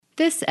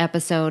This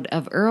episode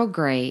of Earl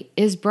Grey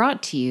is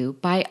brought to you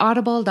by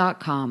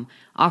Audible.com,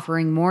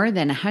 offering more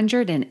than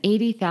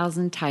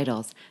 180,000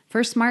 titles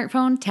for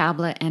smartphone,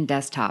 tablet, and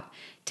desktop.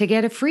 To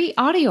get a free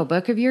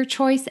audiobook of your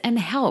choice and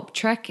help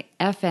Trek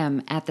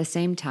FM at the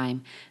same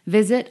time,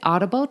 visit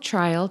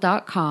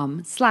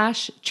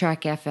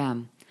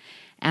audibletrial.com/trekfm.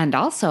 And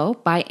also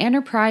by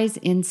Enterprise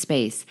in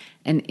Space,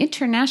 an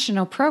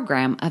international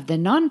program of the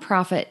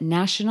nonprofit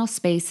National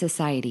Space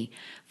Society.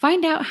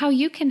 Find out how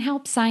you can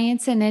help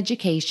science and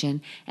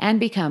education and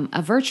become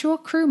a virtual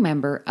crew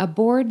member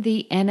aboard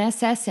the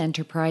NSS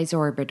Enterprise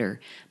Orbiter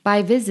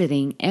by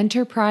visiting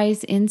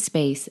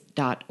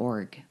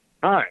enterpriseinspace.org.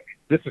 Hi,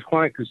 this is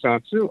Klein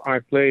Kusatsu. I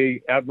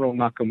play Admiral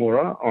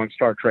Nakamura on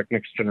Star Trek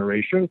Next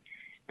Generation,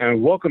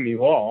 and welcome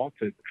you all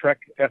to Trek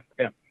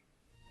FM.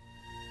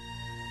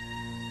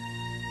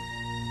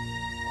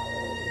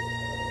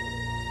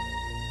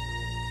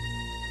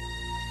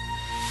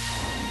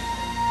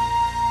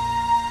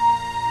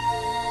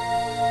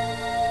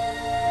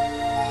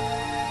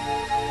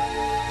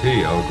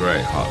 Tea, Earl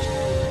Grey, hot.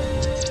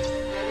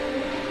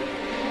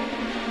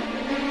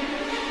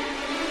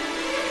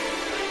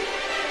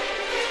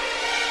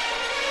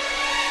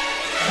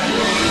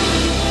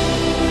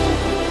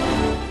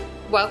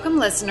 Welcome,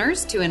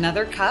 listeners, to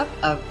another cup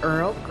of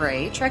Earl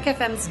Grey, Trek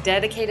FM's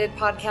dedicated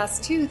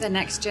podcast to the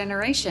next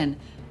generation.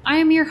 I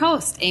am your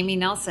host, Amy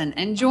Nelson,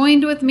 and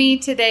joined with me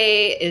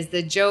today is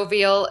the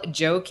jovial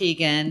Joe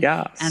Keegan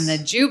and the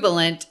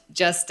jubilant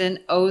Justin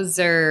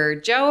Oser.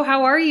 Joe,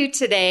 how are you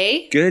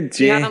today? Good,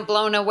 You haven't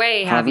blown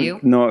away, have you?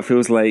 No, it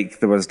feels like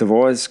the Wizard of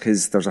Oz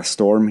because there's a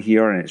storm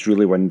here and it's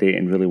really windy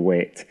and really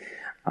wet.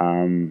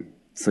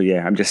 So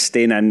yeah, I'm just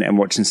staying in and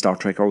watching Star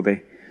Trek all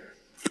day.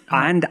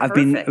 And I've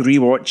been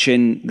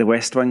rewatching The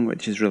West Wing,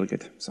 which is really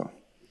good. So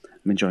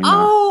I'm enjoying that.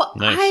 Oh,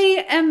 nice.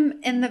 I am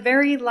in the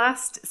very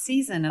last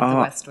season of The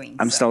West Wing.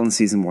 I'm still in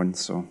season 1,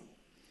 so.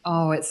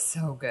 Oh, it's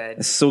so good.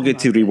 It's so good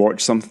to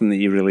rewatch something that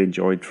you really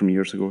enjoyed from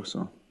years ago,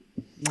 so.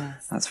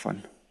 Yes. That's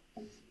fun.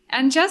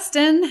 And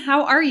Justin,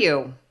 how are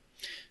you?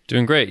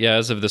 Doing great. Yeah,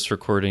 as of this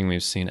recording,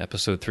 we've seen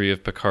episode 3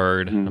 of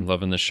Picard. I'm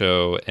loving the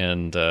show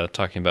and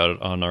talking about it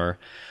on our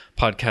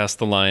podcast,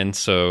 The Line.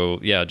 So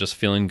yeah, just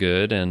feeling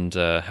good and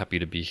happy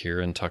to be here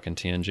and talking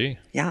TNG.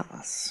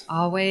 Yes.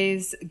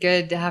 Always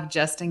good to have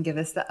Justin give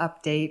us the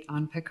update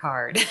on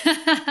Picard.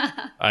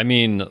 I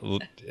mean,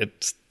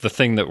 it's the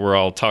thing that we're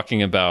all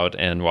talking about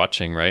and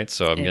watching, right?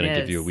 So I'm going to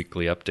give you a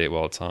weekly update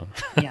while it's on.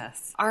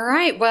 Yes. All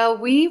right. Well,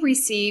 we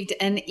received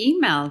an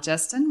email.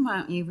 Justin, why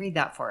don't you read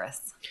that for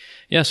us?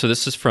 Yeah, so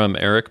this is from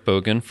Eric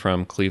Bogan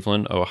from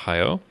Cleveland,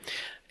 Ohio.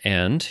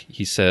 And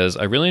he says,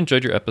 I really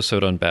enjoyed your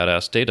episode on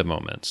badass data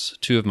moments.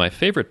 2 of my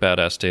favorite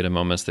badass data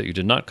moments that you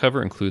did not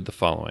cover include the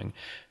following.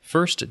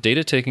 First,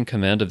 Data taking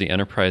command of the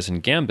Enterprise in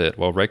Gambit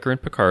while Riker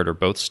and Picard are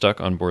both stuck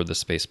on board the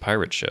space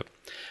pirate ship.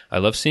 I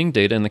love seeing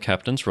Data in the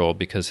captain's role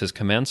because his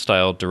command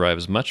style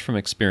derives much from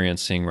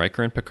experience seeing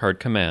Riker and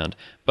Picard command,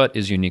 but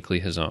is uniquely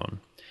his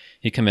own.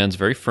 He commands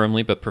very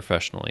firmly but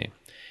professionally.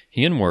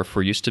 He and Worf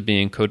were used to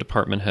being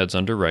co-department heads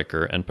under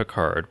Riker and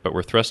Picard, but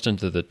were thrust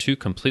into the 2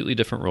 completely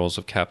different roles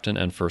of captain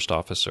and first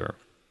officer.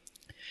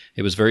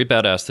 It was very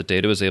badass that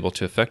Data was able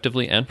to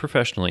effectively and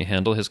professionally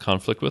handle his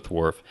conflict with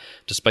Worf,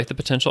 despite the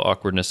potential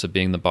awkwardness of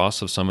being the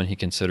boss of someone he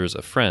considers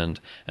a friend,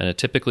 and had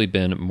typically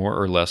been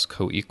more or less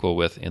co-equal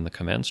with in the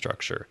command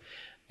structure.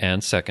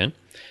 And second,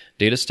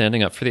 Data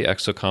standing up for the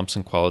exocomps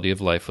and quality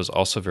of life was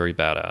also very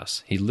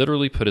badass. He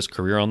literally put his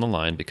career on the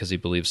line because he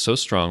believes so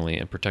strongly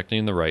in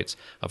protecting the rights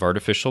of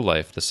artificial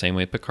life the same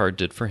way Picard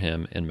did for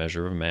him in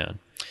Measure of Man.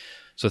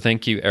 So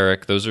thank you,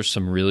 Eric. Those are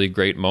some really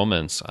great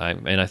moments.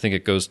 And I think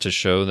it goes to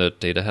show that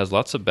Data has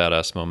lots of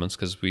badass moments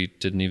because we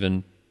didn't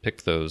even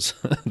pick those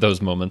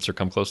those moments or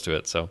come close to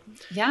it. So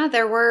yeah,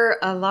 there were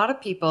a lot of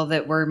people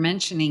that were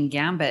mentioning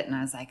Gambit, and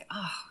I was like,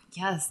 oh,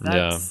 yes, that's...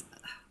 Yeah.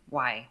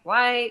 Why?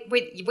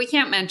 We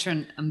can't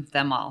mention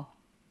them all.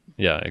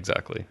 Yeah,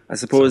 exactly. I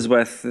suppose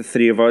with the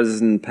 3 of us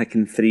and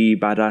picking 3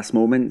 badass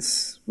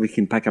moments, we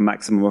can pick a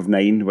maximum of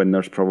 9 when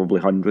there's probably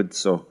hundreds.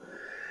 So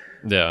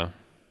yeah,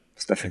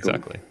 it's difficult.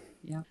 Exactly.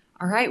 Yeah.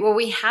 All right. Well,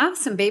 we have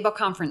some Babel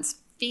Conference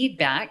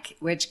feedback,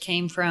 which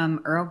came from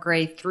Earl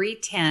Grey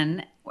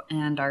 310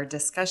 and our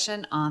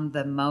discussion on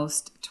the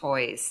most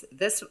toys.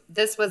 This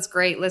was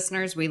great,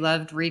 listeners. We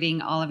loved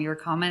reading all of your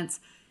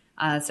comments.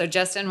 So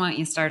Justin, why don't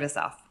you start us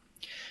off?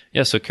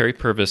 Yeah, so Carrie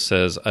Purvis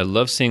says, I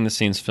love seeing the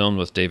scenes filmed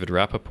with David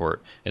Rappaport.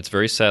 It's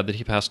very sad that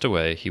he passed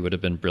away. He would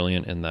have been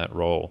brilliant in that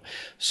role.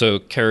 So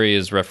Carrie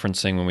is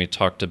referencing when we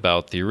talked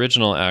about the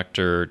original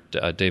actor,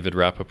 David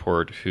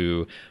Rappaport,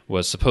 who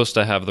was supposed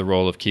to have the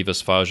role of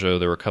Kivas Fajo.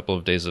 There were a couple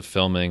of days of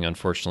filming.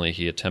 Unfortunately,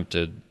 he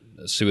attempted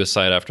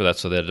suicide after that,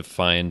 so they had to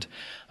find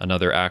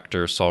another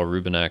actor, Saul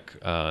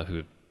Rubinek,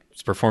 whose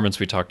performance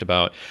we talked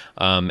about.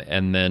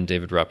 And then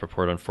David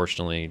Rappaport,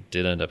 unfortunately,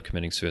 did end up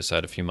committing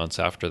suicide a few months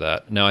after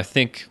that. Now, I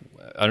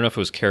don't know if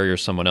it was Carrie or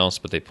someone else,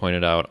 but they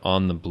pointed out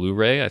on the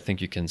Blu-ray, I think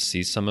you can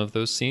see some of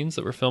those scenes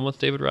that were filmed with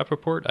David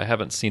Rappaport. I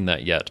haven't seen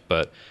that yet,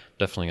 but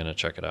definitely going to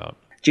check it out.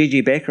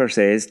 JJ Becker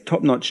says,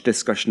 top-notch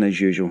discussion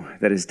as usual.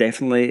 This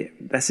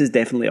is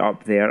definitely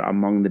up there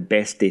among the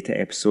best Data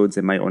episodes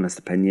in my honest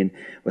opinion,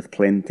 with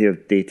plenty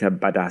of Data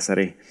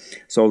badassery.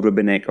 Saul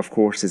Rubinek, of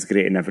course, is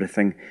great in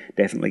everything.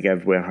 Definitely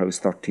give Warehouse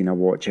 13 a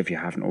watch if you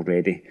haven't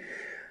already.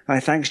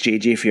 Thanks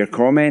JJ for your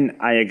comment.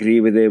 I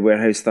agree with the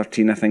Warehouse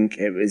 13. I think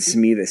it was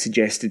me that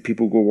suggested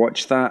people go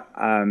watch that.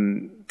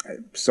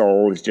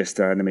 Saul is just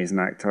an amazing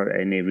actor,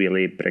 and he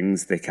really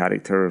brings the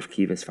character of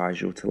Kivas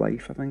Faggio to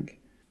life, I think.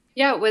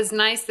 Yeah, it was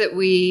nice that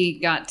we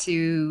got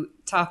to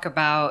talk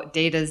about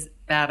Data's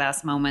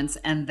badass moments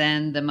and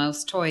then the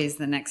most toys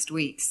the next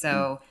week.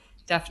 So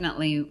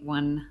definitely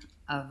one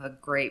of a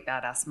great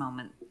badass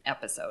moment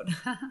episode.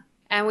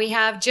 And we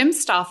have Jim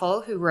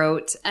Stoffel, who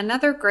wrote,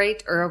 another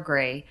great Earl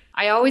Grey.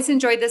 I always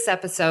enjoyed this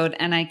episode,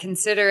 and I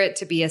consider it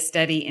to be a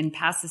study in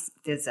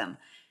pacifism.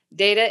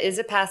 Data is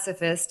a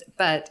pacifist,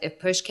 but if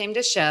push came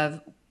to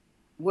shove,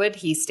 would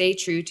he stay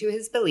true to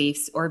his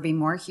beliefs or be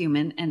more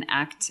human and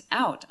act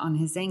out on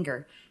his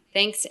anger?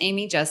 Thanks,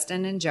 Amy,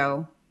 Justin, and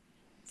Joe,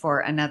 for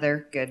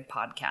another good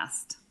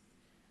podcast.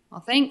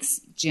 Well,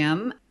 thanks,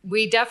 Jim.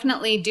 We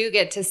definitely do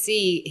get to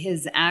see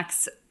his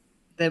acts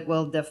that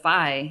will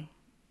defy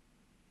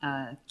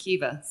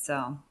Kiva.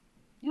 So,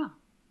 yeah.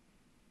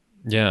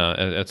 Yeah,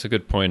 that's a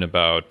good point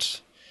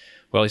about,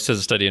 well, he says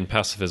a study in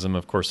pacifism.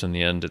 Of course, in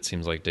the end, it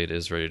seems like Data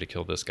is ready to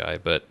kill this guy.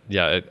 But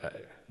yeah,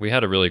 we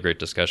had a really great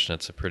discussion.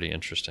 It's a pretty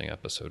interesting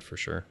episode for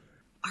sure.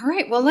 All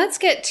right. Well, let's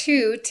get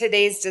to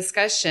today's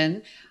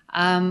discussion.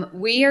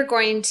 We are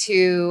going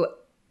to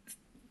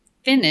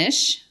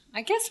finish,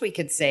 I guess we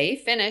could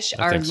say,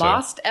 our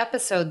Lost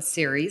Episode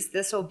series.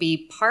 This will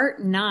be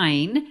part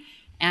 9.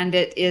 And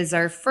it is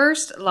our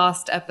first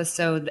Lost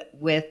episode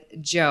with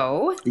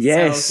Joe.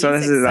 Yes, so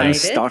this is, I'm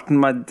starting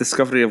my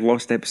discovery of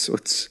Lost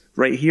episodes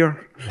right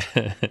here.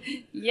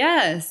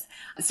 Yes.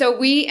 So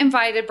we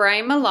invited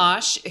Brian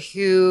Meloche,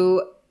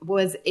 who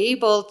was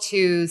able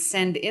to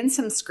send in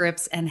some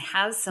scripts and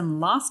has some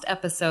Lost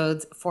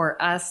episodes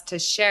for us to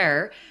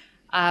share.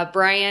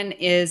 Brian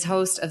is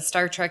host of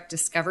Star Trek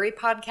Discovery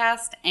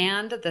Podcast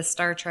and the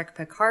Star Trek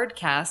Picard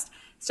Cast.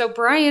 So,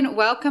 Brian,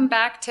 welcome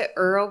back to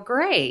Earl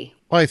Grey.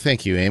 Why,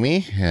 thank you,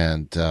 Amy,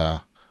 and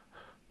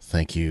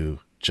thank you,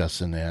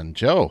 Justin and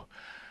Joe.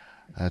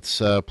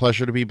 It's a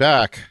pleasure to be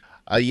back.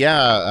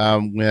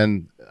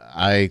 When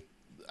I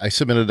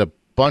submitted a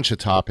bunch of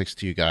topics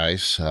to you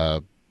guys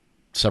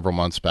several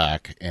months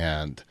back,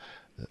 and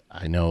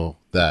I know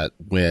that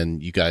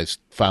when you guys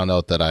found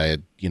out that I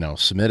had,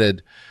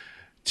 submitted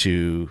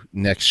to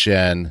Next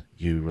Gen,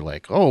 you were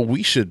like, "Oh,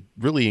 we should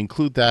really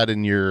include that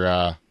in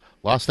your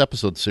Lost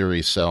Episode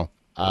series." So,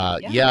 I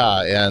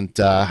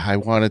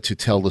wanted to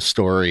tell the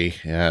story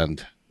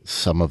and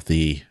some of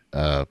the,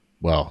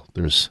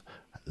 there's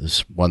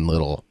this one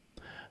little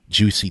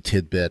juicy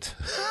tidbit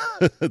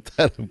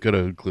that I'm going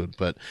to include,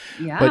 but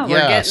we're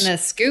getting a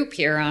scoop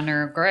here on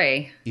Earl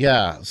Grey.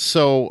 Yeah.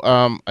 So,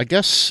 I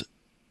guess,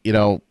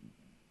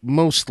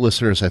 most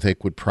listeners, I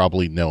think, would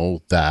probably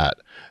know that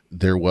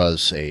there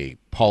was a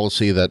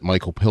policy that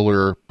Michael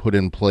Piller put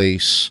in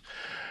place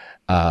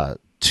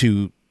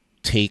to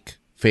take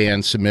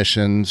fan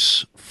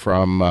submissions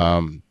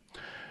from,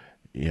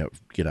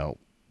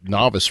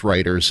 novice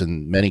writers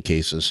in many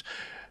cases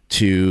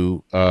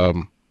to,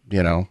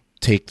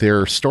 take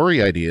their story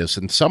ideas.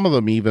 And some of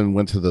them even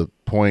went to the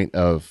point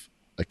of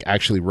like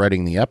actually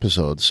writing the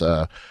episodes.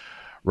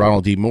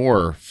 Ronald D.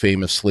 Moore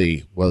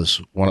famously was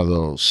one of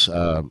those.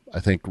 I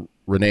think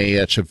Renee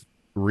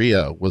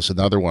Echeverria was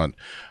another one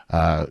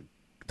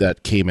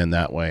that came in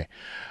that way.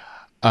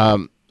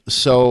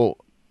 So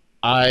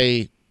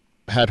I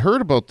had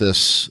heard about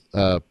this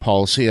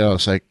policy, and I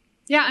was like,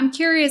 yeah, I'm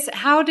curious,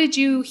 how did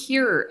you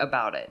hear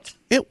about it?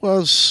 It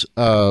was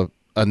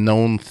a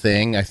known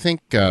thing. I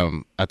think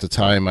at the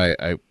time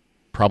I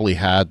probably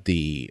had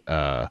the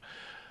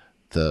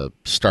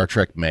Star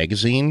Trek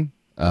magazine.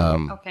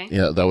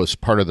 That was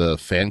part of the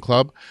fan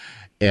club,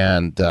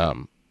 and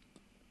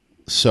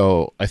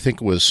so I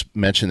think it was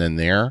mentioned in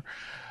there.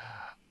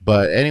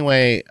 But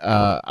anyway,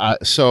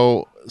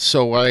 so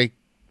I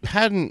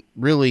hadn't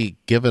really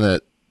given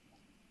it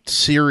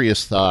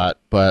serious thought,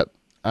 but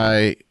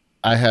I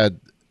had,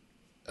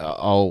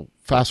 I'll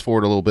fast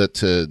forward a little bit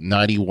to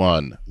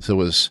 91. So it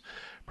was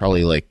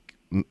probably like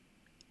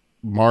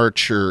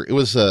March, or it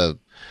was a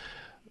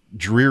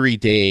dreary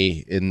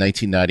day in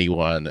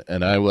 1991.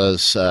 And I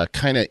was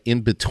kind of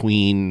in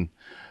between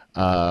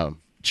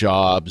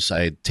jobs.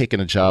 I had taken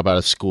a job out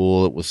of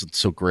school. It wasn't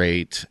so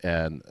great.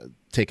 And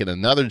taken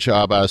another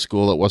job out of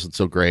school. It wasn't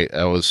so great.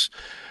 I was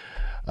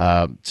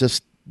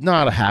just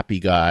not a happy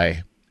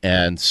guy.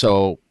 And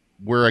so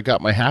where I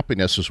got my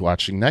happiness was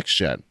watching Next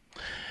Gen.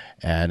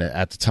 And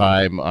at the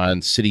time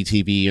on City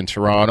TV in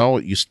Toronto,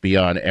 it used to be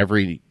on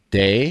every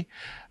day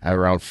at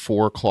around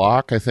 4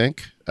 o'clock, I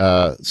think.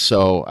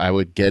 So I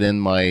would get in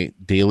my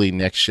daily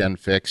Next Gen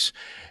fix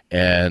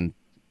and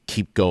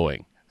keep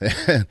going.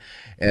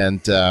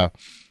 And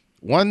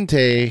one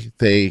day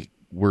they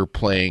were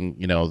playing,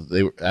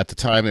 at the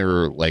time they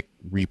were like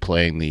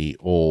replaying the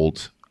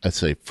old I'd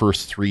say,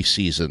 first 3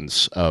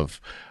 seasons of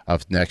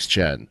Next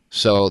Gen.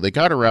 So they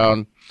got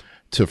around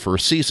to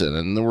first season,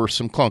 and there were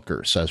some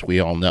clunkers, as we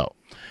all know.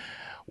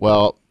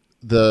 Well,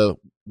 the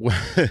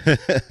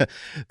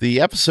the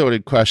episode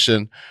in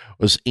question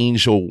was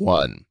Angel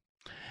 1.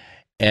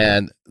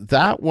 And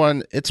that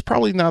one, it's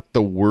probably not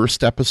the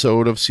worst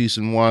episode of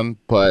season 1,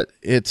 but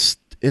it's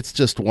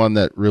just one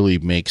that really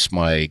makes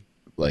my,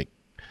 like,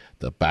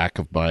 the back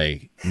of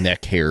my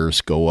neck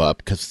hairs go up,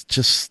 because it's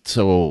just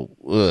so,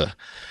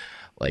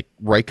 like,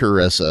 Riker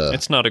as a...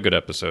 It's not a good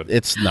episode.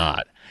 It's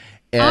not.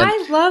 And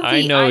I love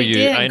the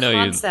idea and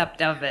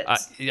concept of it.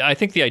 I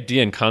think the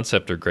idea and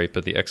concept are great,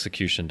 but the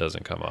execution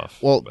doesn't come off.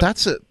 Well,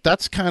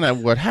 that's kind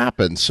of what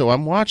happened. So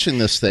I'm watching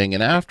this thing,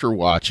 and after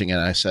watching it,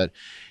 I said,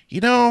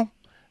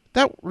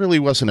 that really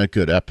wasn't a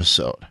good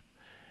episode.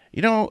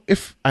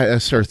 If I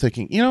started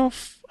thinking,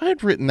 if I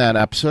had written that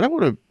episode, I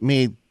would have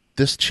made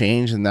this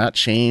change and that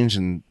change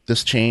and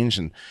this change,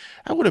 and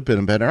that would have been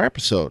a better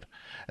episode.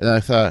 And I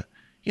thought,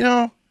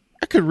 I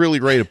could really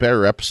write a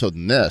better episode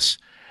than this.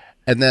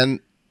 And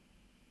then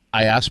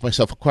I asked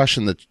myself a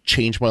question that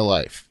changed my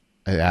life.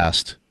 I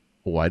asked,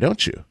 well, why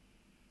don't you?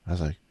 I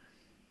was like,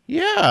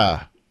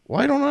 yeah,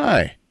 why don't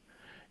I?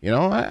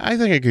 I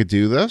think I could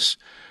do this.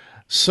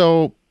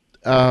 So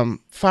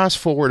fast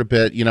forward a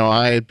bit,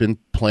 I had been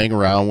playing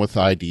around with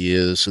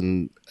ideas,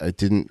 and I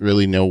didn't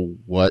really know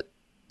what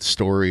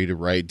story to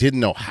write, didn't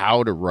know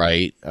how to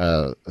write,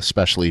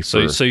 especially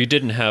for... So you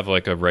didn't have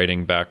like a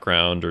writing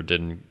background, or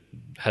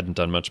hadn't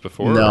done much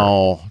before?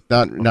 No,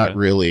 not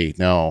really,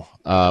 no.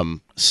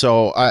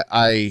 So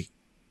I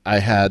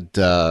had,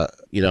 I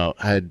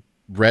had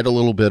read a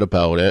little bit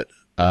about it,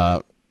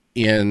 but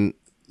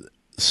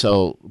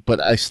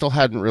I still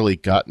hadn't really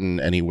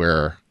gotten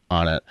anywhere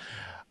on it.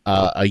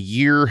 A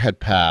year had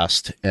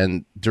passed,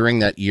 and during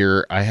that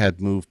year, I had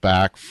moved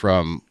back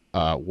from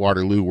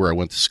Waterloo, where I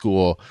went to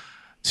school,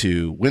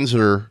 to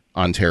Windsor,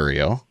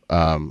 Ontario,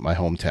 my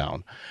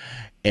hometown.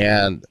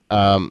 And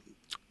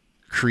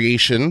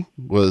Creation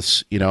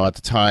was, at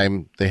the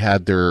time, they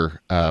had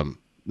their,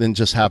 didn't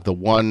just have the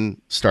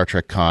one Star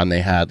Trek con,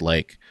 they had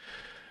like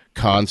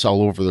cons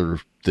all over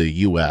the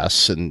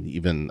U.S. and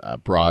even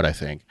abroad, I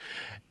think.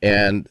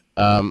 And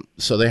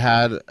so they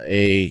had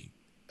a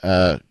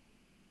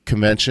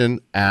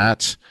convention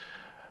at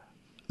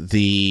I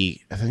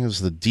think it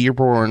was the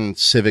Dearborn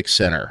Civic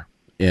Center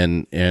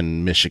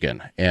in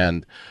Michigan,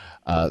 and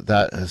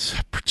that is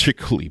a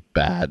particularly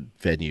bad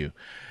venue.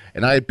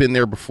 And I had been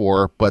there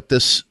before, but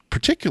this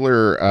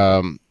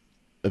particular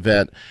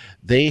event,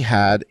 they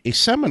had a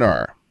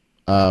seminar,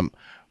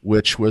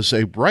 which was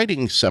a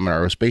writing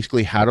seminar. It was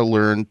basically how to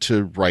learn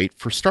to write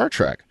for Star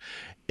Trek.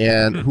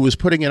 And who was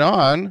putting it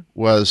on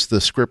was the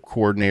script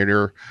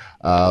coordinator,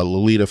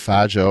 Lolita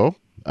Fajo,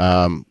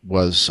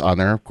 was on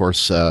there. Of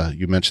course,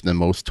 you mentioned the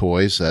most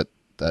toys that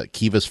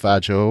Kivas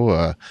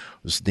Fajo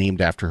was named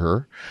after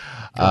her.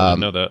 I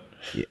know that.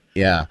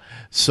 Yeah.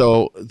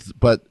 So,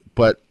 but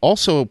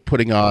also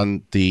putting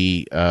on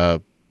the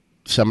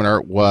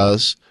seminar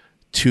was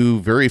 2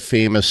 very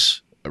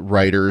famous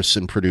writers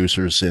and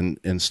producers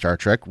in Star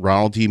Trek,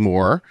 Ronald D.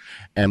 Moore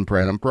and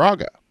Brannon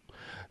Braga.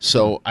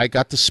 So I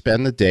got to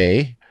spend the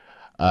day.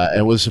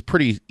 It was a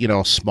pretty,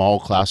 small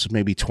class of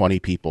maybe 20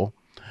 people.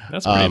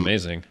 That's pretty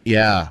amazing.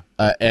 Yeah.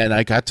 And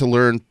I got to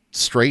learn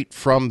straight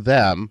from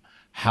them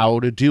how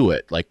to do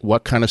it, like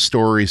what kind of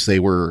stories they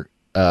would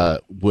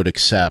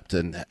accept,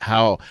 and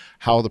how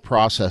the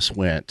process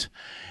went.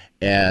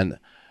 And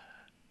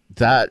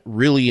that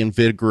really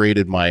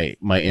invigorated my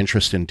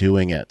interest in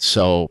doing it.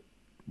 So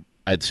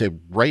I'd say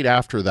right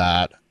after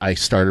that, I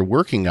started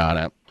working on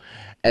it.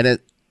 And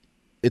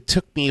it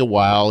took me a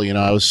while.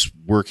 I was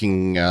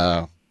working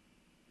a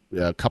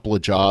couple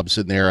of jobs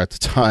in there at the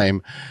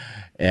time.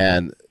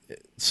 And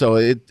so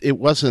it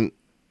wasn't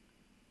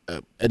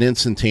an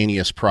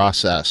instantaneous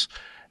process.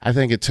 I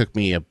think it took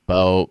me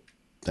about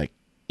like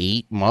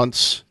 8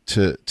 months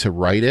to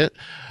write it.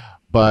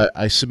 But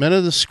I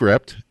submitted the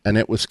script, and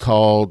it was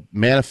called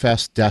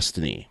Manifest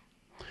Destiny.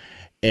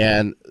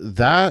 And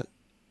that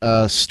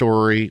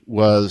story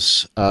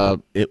was,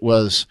 it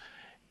was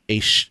a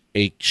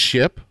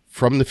ship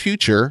from the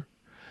future,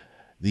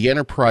 the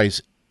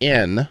Enterprise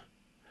N,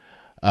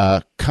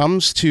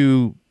 comes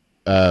to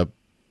the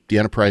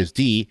Enterprise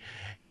D,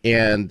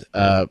 and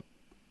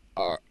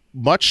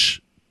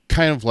much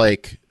kind of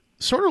like,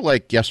 sort of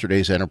like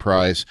yesterday's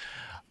Enterprise,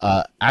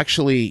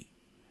 actually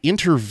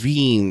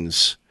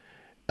intervenes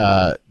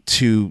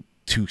to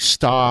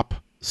stop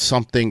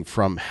something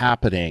from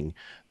happening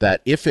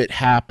that, if it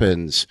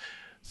happens,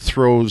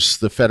 throws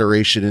the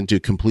Federation into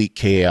complete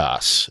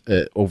chaos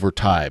over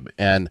time.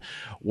 And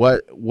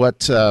what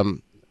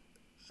the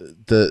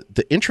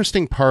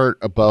interesting part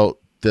about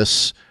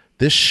this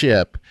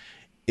ship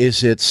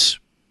is it's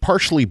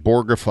partially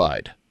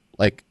Borgified.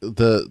 Like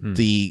and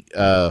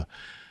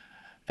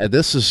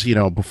this is,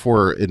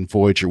 before in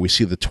Voyager, we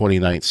see the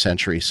 29th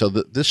century. So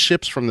this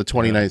ship's from the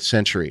 29th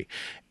century,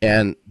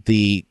 and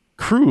the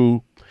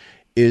crew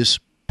is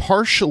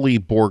partially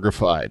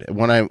Borgified.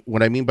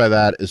 What I mean by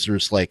that is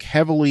there's like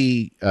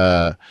heavily,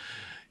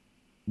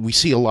 we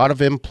see a lot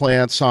of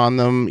implants on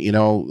them,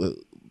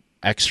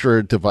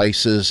 extra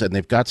devices, and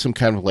they've got some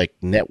kind of like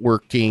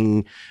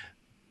networked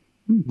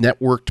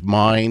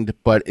mind,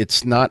 but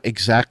it's not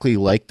exactly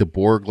like the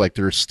Borg. Like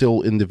there's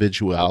still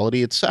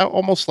individuality. It's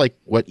almost like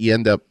what you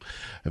end up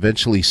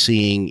eventually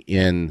seeing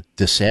in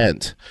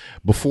Descent,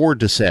 before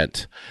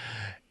Descent,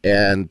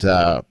 and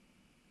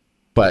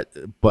but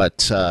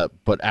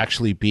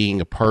actually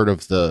being a part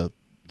of the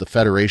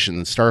Federation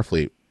and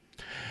Starfleet.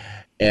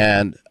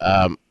 And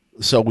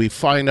so we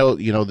find out,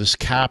 this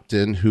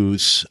captain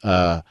whose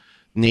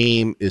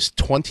name is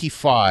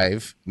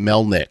 25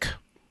 Melnick,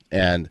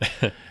 and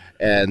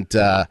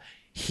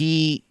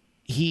he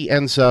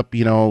ends up,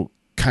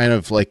 kind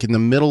of like in the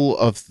middle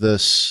of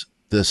this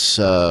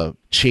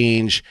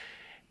change.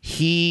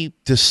 He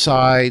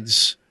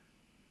decides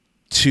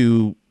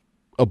to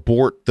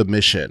abort the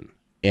mission,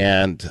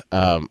 and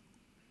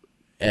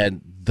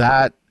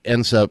that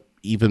ends up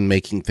even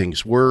making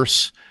things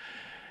worse.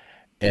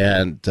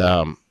 And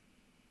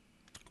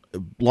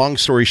long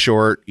story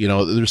short,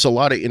 there's a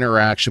lot of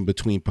interaction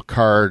between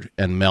Picard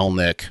and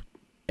Melnick,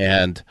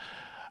 and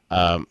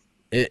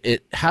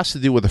it has to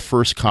do with the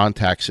first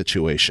contact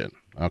situation.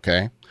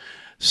 Okay,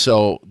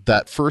 so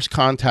that first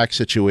contact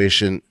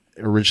situation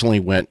originally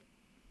went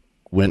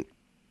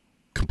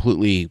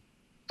completely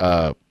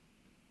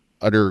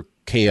utter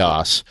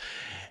chaos,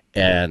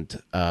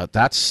 and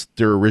that's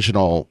their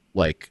original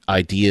like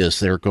ideas.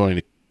 They're going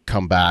to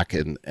come back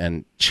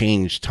and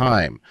change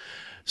time.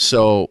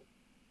 So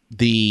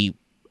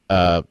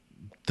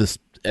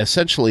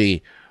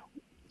essentially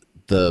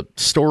the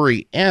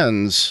story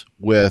ends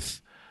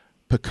with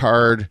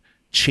Picard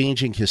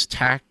changing his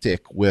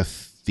tactic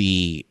with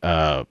the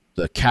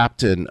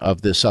captain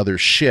of this other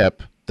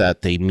ship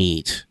that they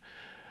meet,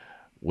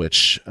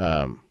 which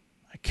I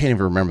can't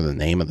even remember the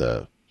name of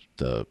the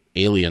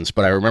aliens,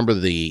 but I remember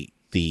the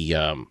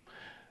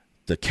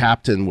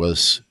captain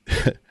was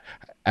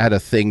had a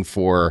thing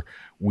for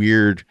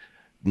weird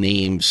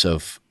names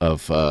of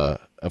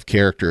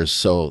characters.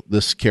 So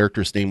this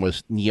character's name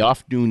was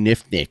Neofnu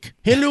Nifnik.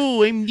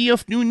 Hello, I'm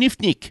Neofnu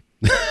Nifnik.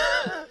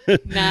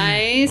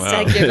 Nice. Wow.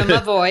 I give him a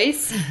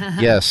voice.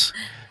 Yes.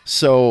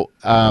 So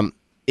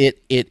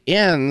it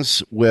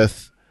ends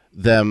with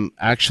them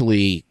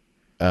actually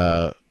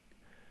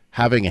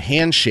having a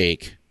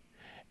handshake,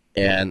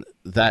 and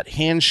that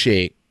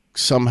handshake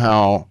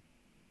somehow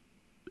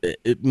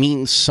it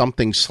means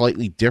something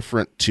slightly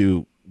different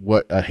to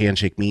what a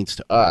handshake means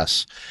to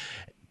us.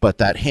 But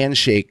that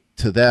handshake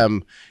to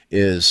them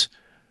is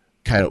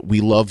kind of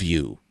 "we love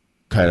you"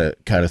 kind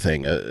of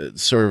thing,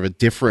 sort of a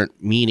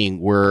different meaning.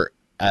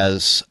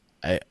 Whereas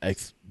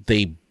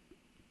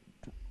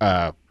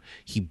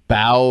he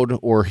bowed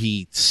or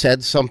he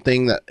said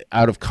something that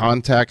out of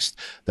context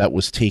that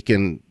was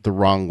taken the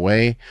wrong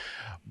way.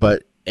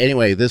 But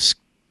anyway,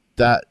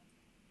 that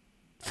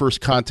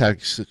first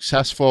contact is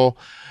successful.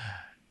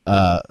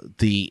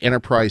 The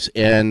Enterprise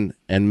N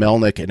and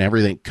Melnick and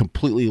everything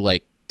completely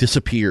like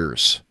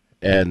disappears,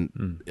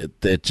 and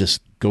it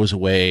just goes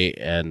away,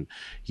 and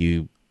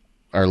you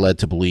are led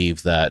to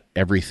believe that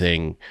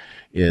everything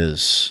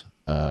is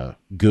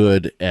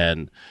good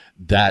and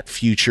that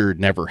future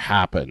never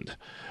happened.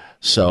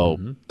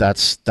 So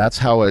that's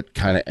how it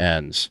kind of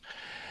ends.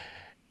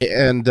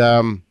 And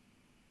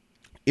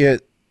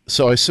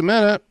so I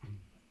submit it,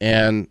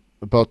 and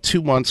about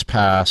 2 months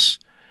pass.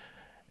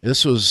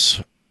 This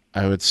was,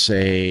 I would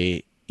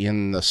say,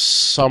 in the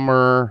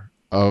summer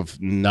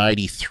of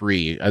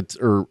 93,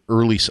 or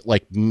early,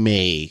 like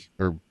May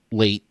or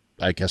late,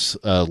 I guess,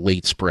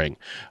 late spring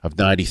of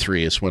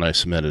 93 is when I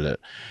submitted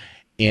it.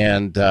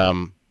 And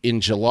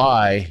in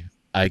July,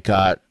 I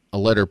got a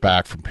letter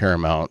back from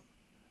Paramount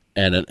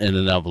and an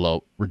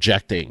envelope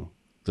rejecting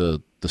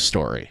the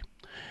story.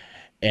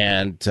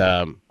 And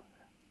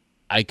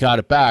I got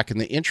it back. And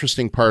the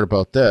interesting part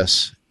about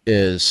this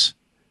is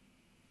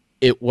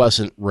it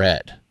wasn't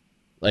read.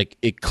 Like,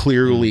 it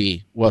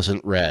clearly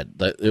wasn't read.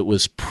 It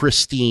was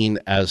pristine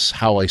as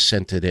how I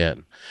sent it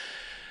in.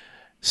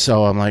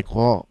 So I'm like,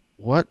 well,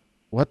 what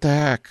the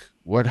heck?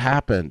 What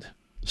happened?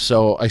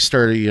 So I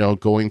started,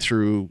 going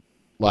through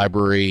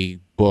library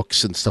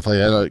books and stuff like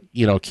that.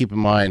 Keep in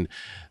mind,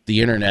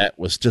 the internet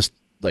was just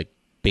like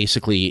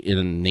basically in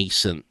a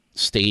nascent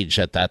stage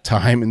at that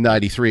time in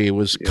 93. It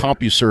was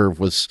CompuServe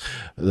was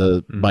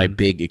my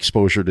big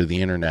exposure to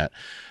the internet.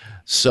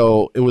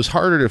 So it was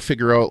harder to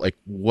figure out like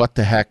what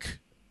the heck,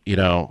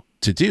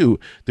 to do.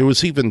 There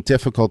was even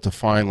difficult to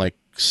find like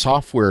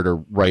software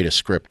to write a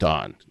script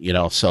on,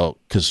 so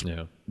because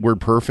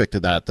WordPerfect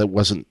and that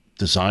wasn't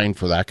designed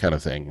for that kind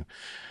of thing.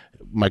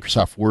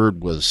 Microsoft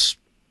Word was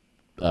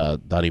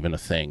not even a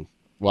thing.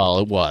 Well,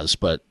 it was,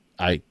 but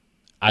I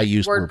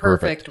used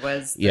WordPerfect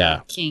was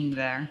the king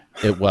there.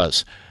 It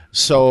was.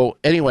 So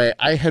anyway,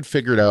 I had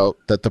figured out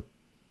that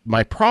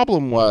my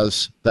problem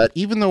was that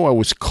even though I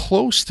was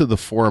close to the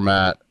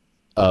format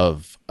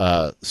of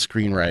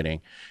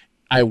screenwriting,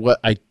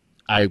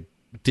 I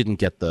didn't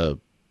get the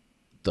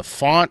the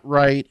font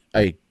right.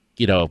 I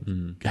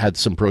had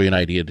some brilliant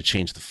idea to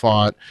change the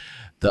font.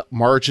 The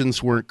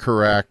margins weren't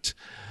correct.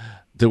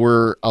 There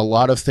were a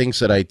lot of things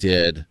that I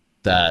did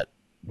that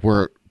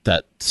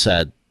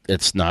said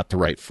it's not the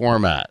right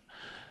format.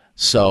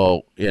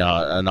 So,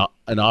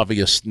 an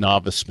obvious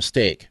novice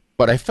mistake.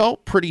 But I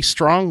felt pretty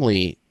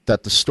strongly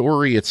that the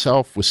story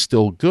itself was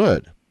still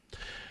good.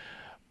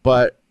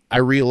 But I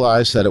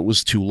realized that it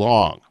was too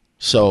long.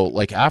 So,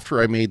 like,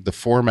 after I made the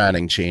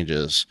formatting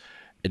changes,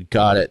 it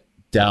got it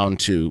down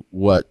to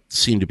what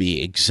seemed to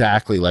be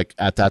exactly like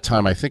at that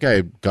time. I think I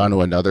had gone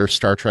to another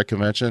Star Trek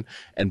convention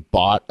and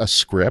bought a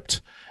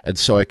script, and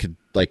so I could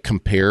like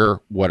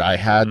compare what I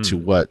had to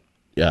what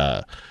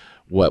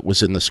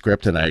was in the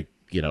script, and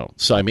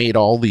so I made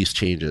all these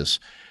changes,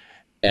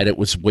 and it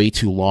was way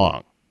too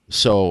long.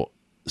 So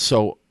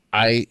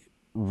I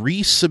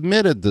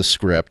resubmitted the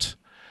script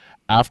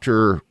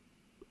after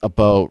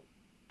about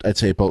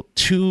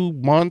 2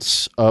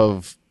 months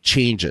of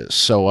changes.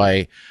 So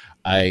I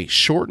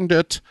shortened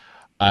it.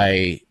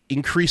 I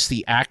increased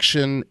the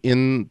action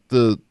in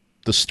the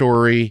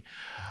story.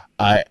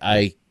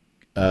 I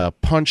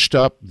punched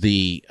up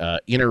the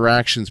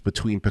interactions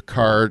between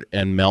Picard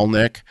and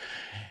Melnick,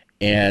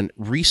 and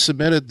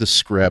resubmitted the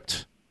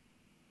script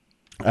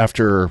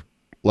after,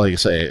 like I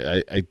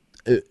say,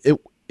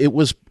 it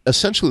was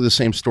essentially the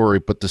same story,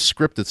 but the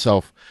script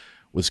itself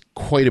was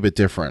quite a bit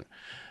different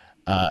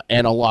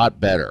and a lot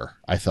better,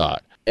 I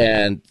thought.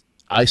 And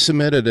I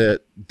submitted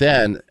it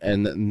then,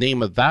 and the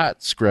name of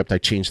that script, I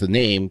changed the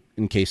name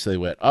in case they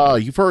went, oh,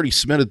 you've already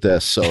submitted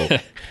this. So,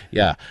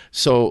 yeah.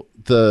 So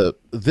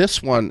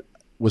this one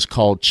was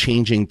called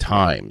Changing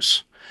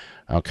Times.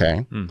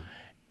 Okay.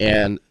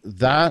 And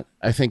that,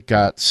 I think,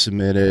 got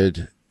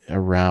submitted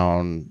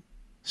around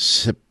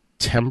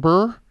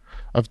September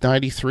of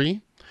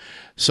 93.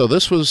 So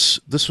this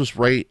was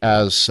right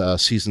as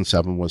season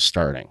 7 was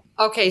starting.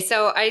 Okay,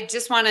 so I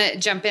just want to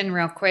jump in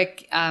real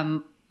quick.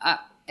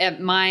 At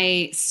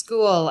my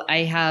school, I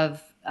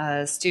have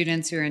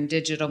students who are in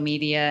digital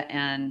media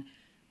and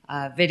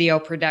video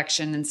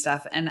production and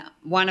stuff. And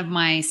one of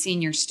my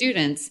senior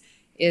students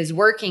is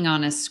working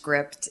on a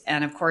script.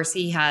 And of course,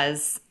 he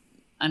has,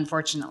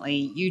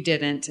 unfortunately, you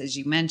didn't, as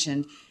you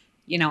mentioned,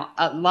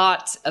 a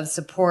lot of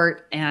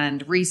support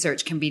and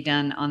research can be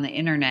done on the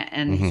internet.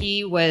 And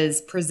he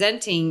was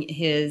presenting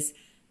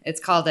it's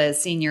called a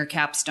senior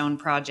capstone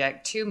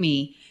project to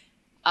me.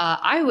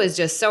 I was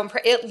just so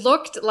impressed. It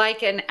looked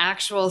like an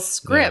actual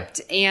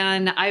script,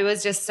 and I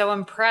was just so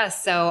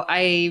impressed. So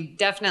I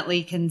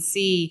definitely can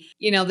see,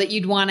 that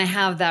you'd want to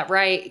have that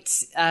right,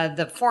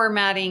 the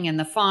formatting and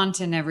the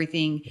font and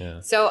everything. Yeah.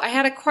 So I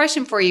had a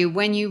question for you.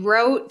 When you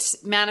wrote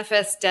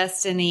Manifest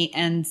Destiny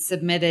and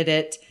submitted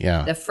it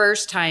the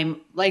first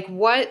time, like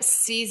what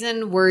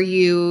season were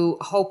you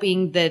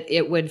hoping that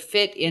it would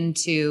fit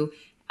into?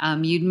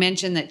 You'd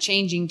mentioned that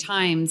Changing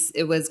Times,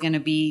 it was going to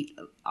be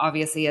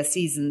obviously a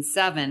season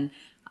 7.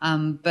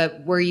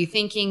 But were you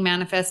thinking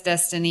Manifest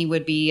Destiny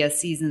would be a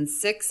season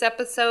 6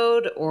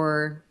 episode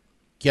or?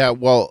 Yeah,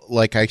 well,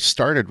 like I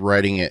started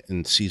writing it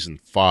in season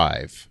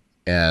 5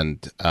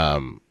 and,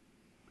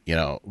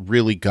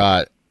 really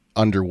got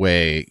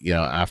underway,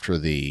 after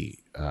the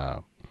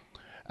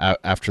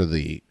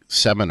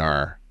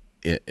seminar.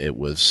 It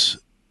was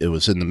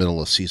in the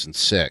middle of season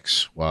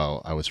 6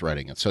 while I was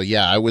writing it. So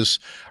yeah, I was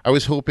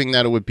hoping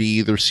that it would be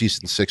either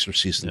season 6 or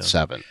season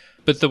 7.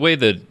 But the way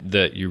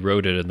that you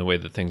wrote it and the way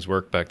that things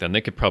worked back then,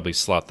 they could probably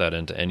slot that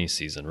into any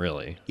season,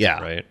 really.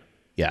 Yeah. Right?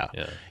 Yeah.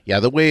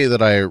 The way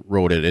that I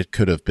wrote it, it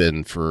could have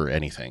been for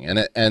anything. And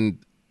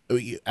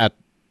at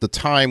the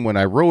time when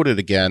I wrote it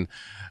again,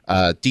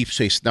 Deep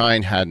Space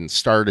Nine hadn't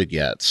started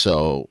yet.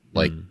 So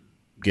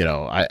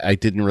I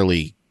didn't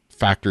really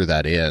factor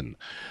that in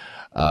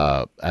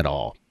at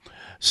all.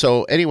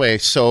 So anyway,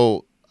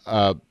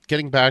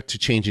 getting back to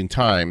Changing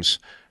Times,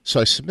 so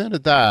I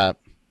submitted that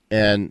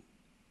and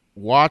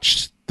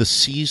watched the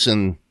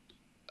season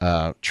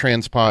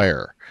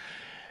transpire,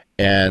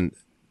 and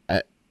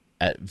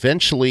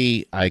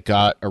eventually I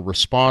got a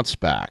response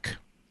back,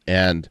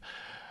 and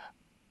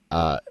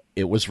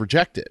it was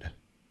rejected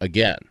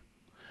again,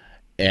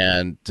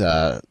 and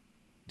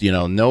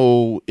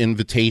no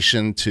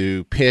invitation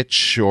to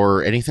pitch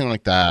or anything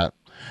like that.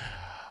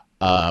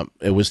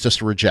 It was just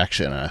a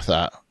rejection, and I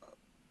thought,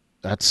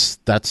 that's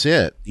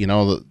it.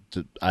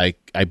 I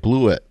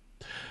blew it.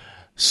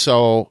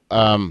 So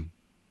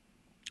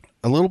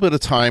a little bit of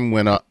time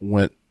went on.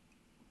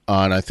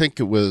 I think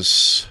it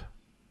was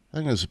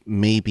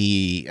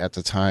maybe at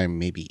the time,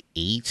 maybe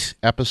 8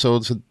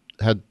 episodes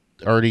had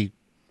already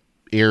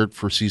aired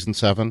for season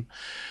 7.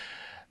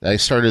 I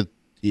started,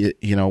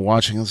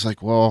 watching. I was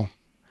like, well,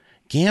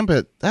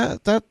 Gambit,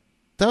 that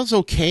was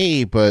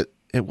okay, but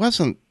it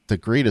wasn't the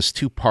greatest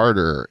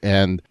 2-parter.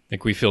 And I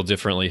think we feel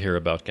differently here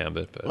about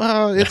Gambit. But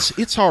well,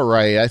 it's all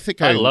right. I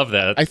think I love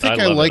that. I think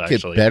I like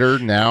it better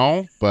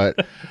now.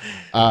 But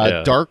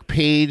Dark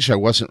Page, I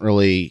wasn't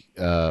really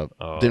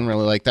didn't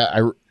really like that.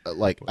 I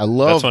loved.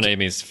 That's one of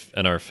Amy's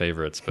and our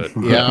favorites. But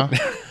yeah,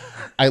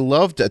 I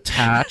loved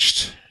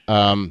Attached.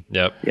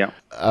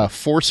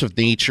 Force of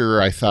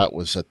Nature, I thought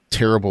was a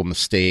terrible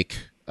mistake.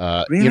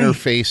 Really?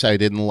 Interface, I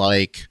didn't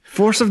like.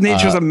 Force of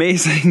Nature is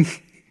amazing.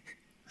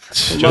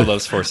 Joe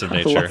loves Force of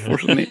Nature.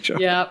 Force of Nature.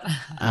 Yep.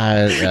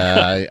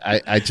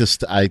 I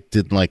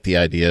didn't like the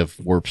idea of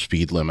warp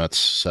speed limits.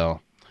 So,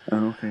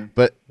 okay.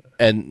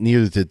 And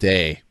neither did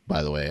they,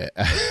 by the way.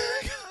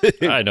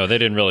 I know they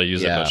didn't really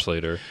use it much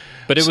later,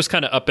 but it was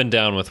kind of up and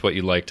down with what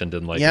you liked and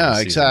didn't like. Yeah,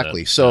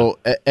 exactly. So,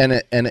 and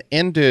it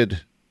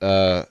ended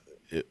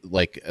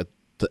like at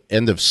the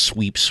end of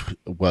Sweeps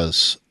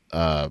was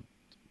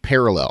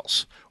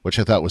Parallels, which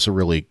I thought was a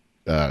really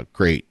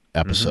great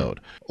episode.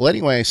 Well,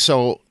 anyway,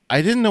 so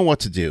I didn't know what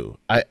to do.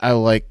 I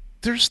like,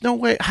 there's no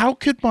way. How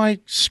could my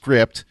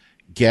script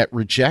get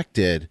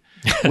rejected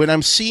when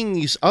I'm seeing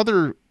these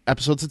other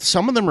episodes that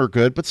some of them are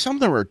good, but some of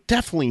them are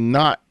definitely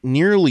not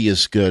nearly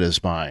as good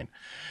as mine.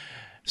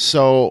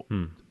 So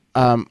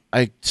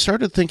I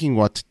started thinking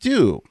what to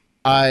do.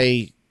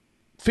 I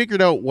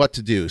figured out what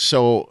to do.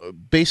 So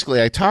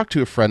basically I talked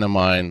to a friend of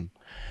mine,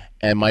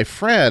 and my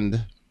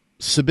friend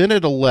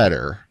submitted a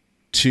letter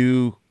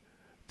to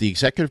the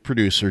executive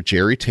producer,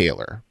 Jerry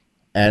Taylor.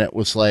 And it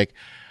was like,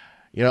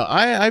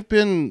 I've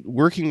been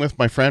working with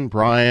my friend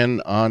Brian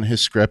on his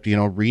script,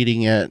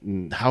 reading it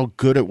and how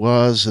good it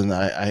was. And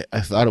I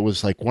thought it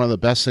was like one of the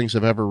best things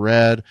I've ever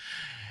read.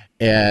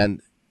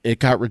 And it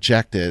got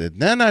rejected.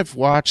 And then I've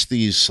watched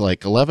these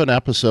like 11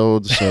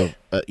 episodes of,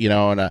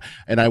 and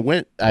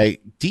I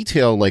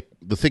detail like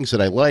the things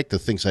that I liked, the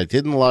things I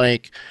didn't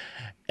like.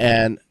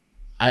 And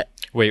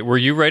Wait, were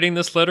you writing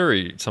this letter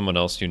or someone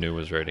else you knew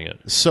was writing it?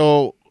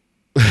 So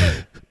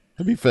let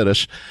me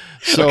finish.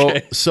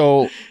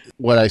 So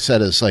what I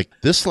said is like,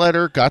 this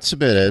letter got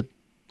submitted.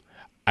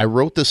 I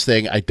wrote this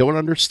thing. I don't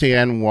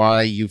understand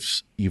why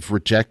you've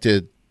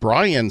rejected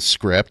Brian's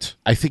script.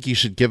 I think you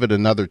should give it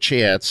another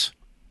chance.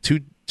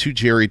 To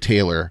Jerry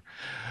Taylor,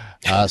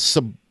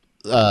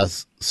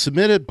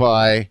 submitted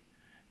by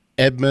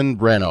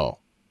Edmund Reno,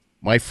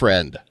 my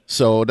friend.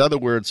 So in other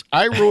words,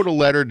 I wrote a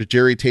letter to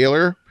Jerry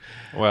Taylor.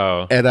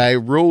 Wow. And I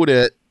wrote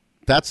it.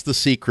 That's the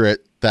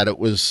secret, that it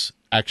was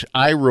actually,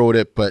 I wrote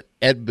it, but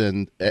Ed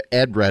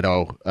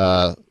Reno,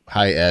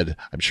 hi Ed,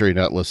 I'm sure you're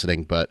not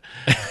listening, but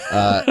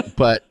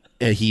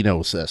he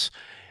knows this.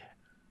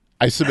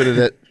 I submitted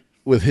it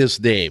with his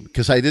name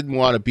because I didn't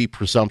want to be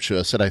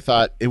presumptuous, and I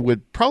thought it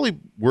would probably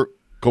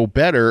go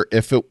better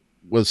if it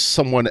was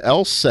someone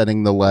else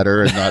sending the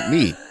letter and not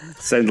me.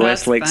 Sound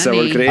less like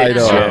sour grapes. I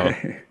know.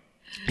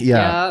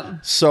 Yeah.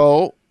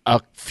 So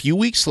a few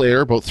weeks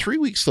later, about 3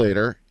 weeks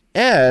later,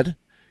 Ed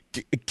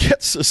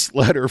gets this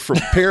letter from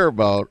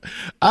Paramount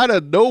out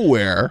of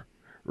nowhere,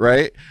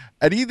 right?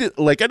 And he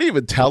didn't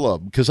even tell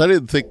him because I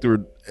didn't think there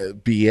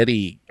would be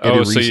any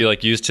reason. So you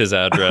like used his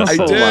address? I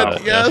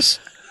did. Yes.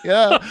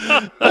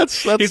 Yeah,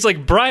 that's. He's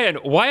like, Brian,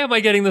 why am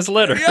I getting this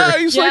letter? Yeah,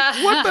 he's like,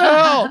 what the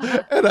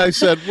hell? And I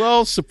said,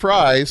 well,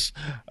 surprise.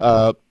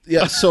 So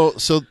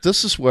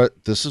this is what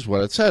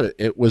it said.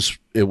 It was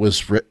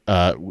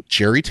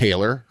Jerry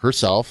Taylor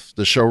herself,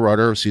 the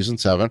showrunner of season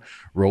 7,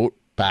 wrote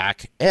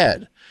back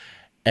Ed,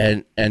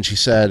 and she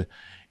said,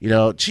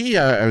 gee,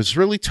 I was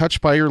really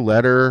touched by your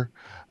letter,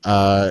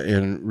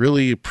 and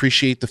really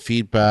appreciate the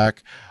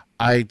feedback.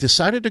 I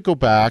decided to go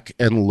back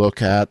and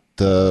look at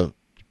the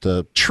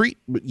the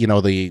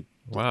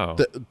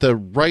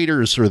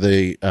writers or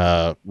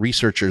the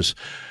researchers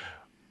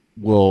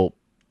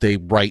they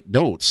write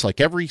notes. Like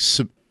every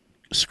script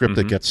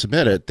that gets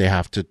submitted, they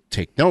have to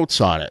take notes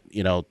on it,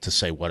 to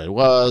say what it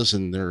was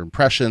and their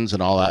impressions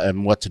and all that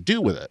and what to do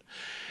with it.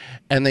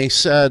 And they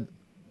said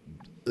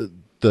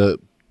the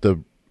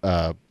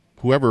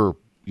whoever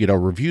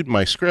reviewed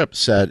my script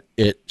said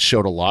it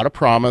showed a lot of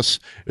promise.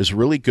 It was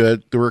really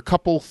good. There were a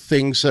couple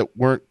things that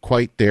weren't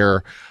quite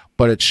there,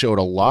 but it showed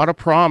a lot of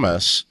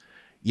promise,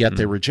 yet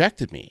they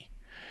rejected me.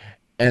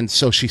 And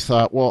so she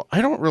thought, well,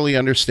 I don't really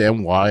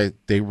understand why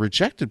they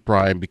rejected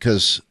Brian,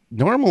 because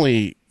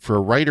normally for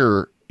a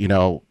writer,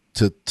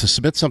 to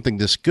submit something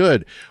this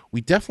good,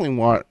 we definitely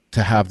want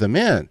to have them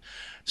in.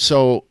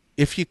 So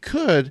if you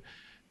could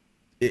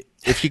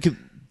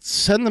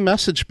send the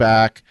message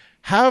back,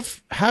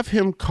 have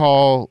him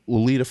call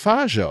Lolita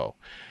Faggio,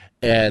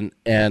 and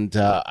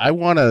I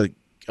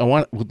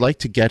would like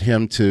to get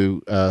him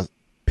to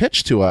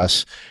pitch to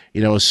us,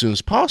 as soon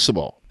as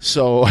possible.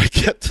 So I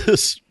get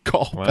this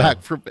call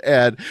back from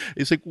Ed.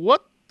 He's like,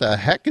 what the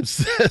heck is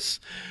this?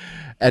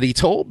 And he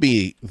told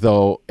me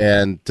though,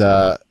 and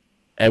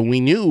we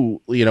knew,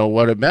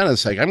 what it meant.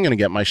 It's like, I'm going to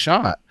get my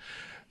shot.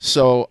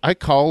 So I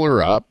call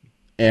her up,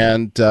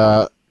 and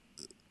they're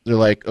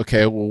like,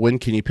 okay, well, when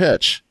can you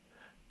pitch?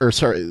 Or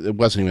sorry, it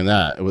wasn't even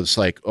that. It was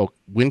like, oh,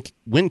 when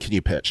can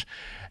you pitch?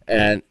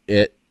 And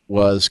it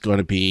was going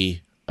to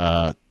be,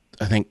 I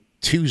think,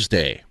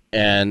 Tuesday.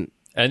 And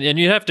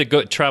you have to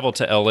travel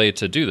to LA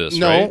to do this,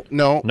 right?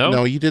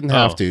 No, you didn't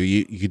have to.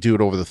 You could do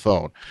it over the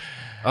phone.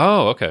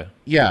 Oh, okay.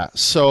 Yeah.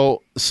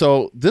 So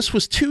this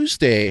was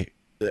Tuesday.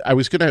 I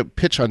was going to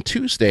pitch on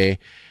Tuesday,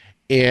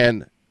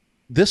 and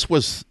this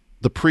was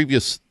the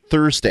previous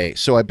Thursday.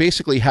 So I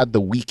basically had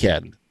the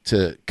weekend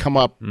to come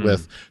up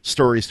with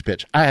stories to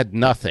pitch. I had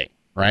nothing,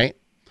 right?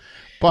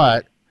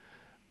 But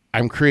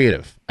I'm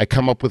creative. I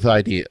come up with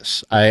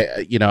ideas.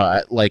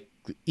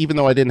 Even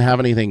though I didn't have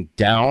anything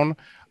down,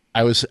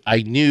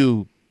 I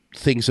knew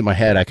things in my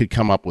head. I could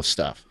come up with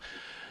stuff.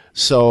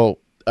 So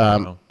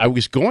I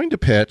was going to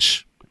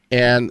pitch,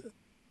 and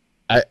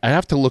I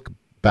have to look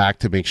back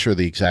to make sure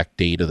the exact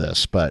date of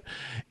this, but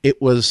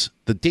it was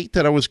the date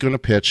that I was going to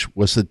pitch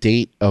was the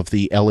date of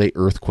the LA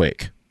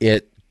earthquake.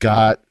 It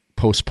got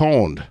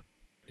postponed.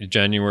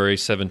 January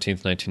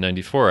 17th,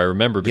 1994. I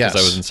remember because I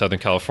was in Southern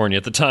California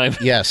at the time.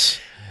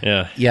 Yes.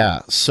 Yeah.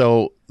 Yeah.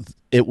 So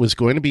it was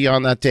going to be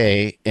on that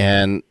day,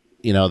 and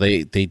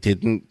they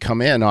didn't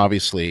come in,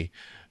 obviously.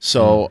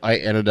 So I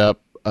ended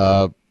up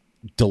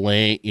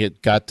delaying.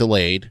 It got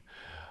delayed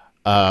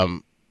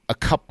a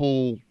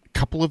couple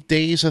of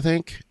days, I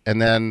think,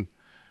 and then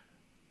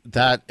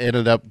that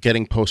ended up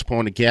getting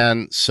postponed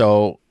again.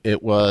 So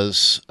it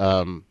was.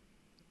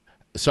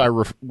 So I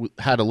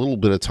had a little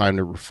bit of time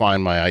to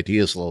refine my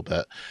ideas a little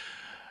bit.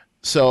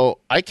 So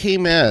I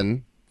came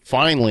in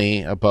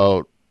finally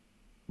about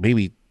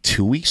maybe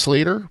 2 weeks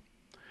later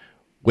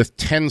with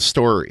 10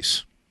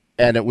 stories,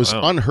 and it was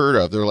unheard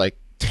of. They're like,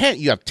 10,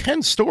 you have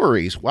 10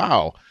 stories.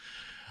 Wow.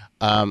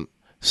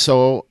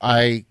 So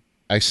I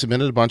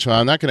submitted a bunch of them.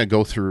 I'm not going to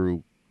go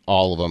through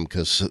all of them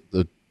because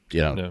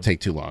take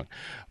too long.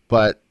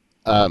 But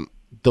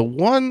the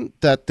one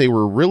that they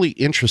were really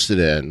interested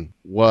in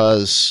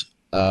was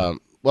there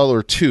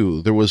were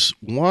two. There was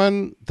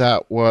one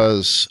that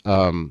was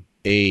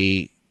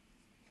a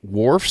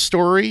Worf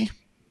story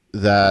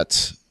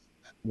that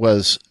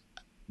was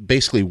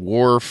basically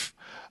Worf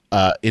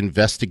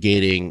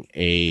investigating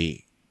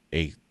a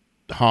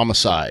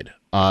homicide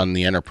on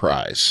the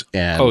Enterprise.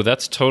 And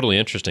that's totally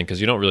interesting because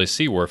you don't really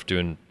see Worf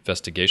doing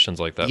investigations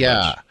like that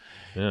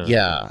much.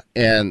 Yeah.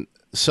 And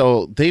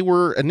so they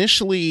were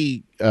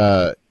initially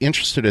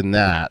interested in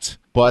that,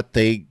 but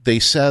they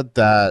said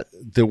that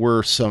there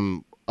were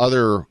some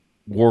other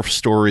Worf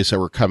stories that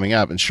were coming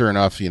up, and sure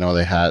enough,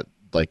 they had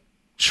like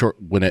short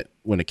when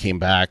it came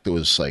back, there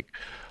was like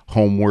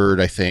Homeward,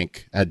 I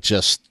think, had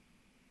just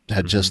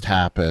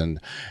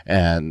happened,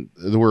 and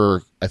there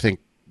were, I think,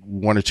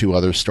 one or two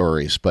other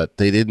stories, but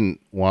they didn't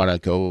want to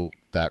go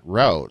that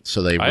route.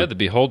 So Eye of the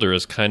Beholder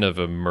is kind of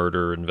a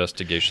murder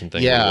investigation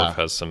thing. Yeah, where Worf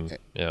has some.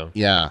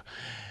 Yeah,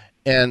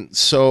 and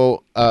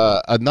so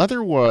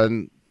another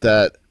one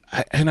that.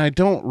 And I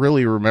don't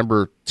really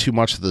remember too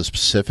much of the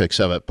specifics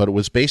of it, but it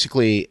was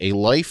basically a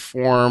life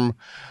form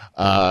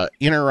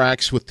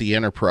interacts with the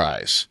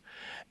Enterprise.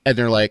 And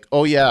they're like,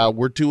 oh, yeah,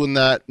 we're doing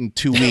that in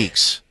 2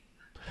 weeks.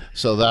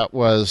 So that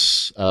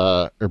was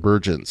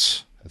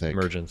Emergence, I think.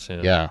 Emergence,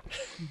 yeah.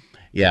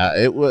 Yeah,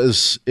 it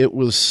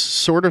was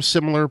sort of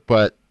similar,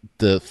 but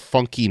the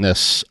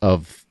funkiness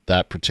of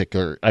that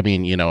particular,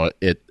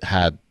 it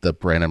had the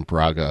Brannon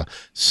Braga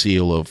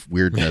seal of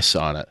weirdness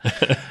on it.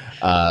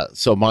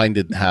 So mine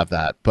didn't have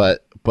that,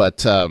 but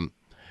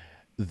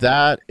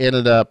that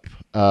ended up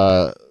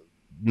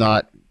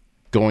not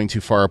going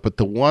too far. But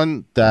the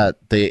one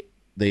that they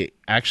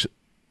actually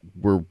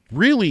were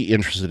really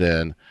interested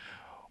in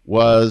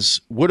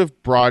would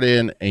have brought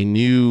in a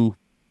new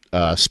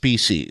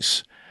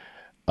species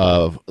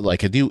of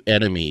like a new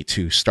enemy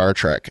to Star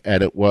Trek,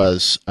 and it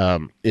was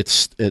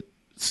it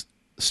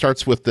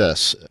starts with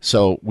this.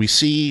 So we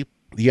see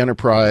the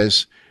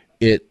Enterprise.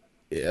 It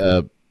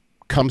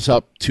comes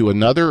up to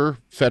another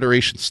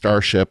Federation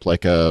starship,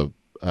 like an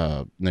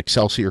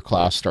Excelsior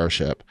class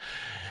starship,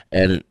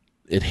 and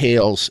it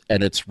hails,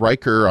 and it's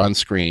Riker on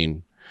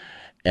screen,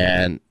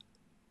 and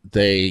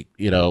they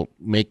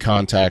make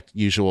contact,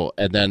 usual,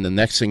 and then the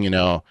next thing you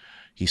know,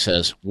 he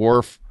says,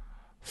 "Worf,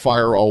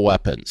 fire all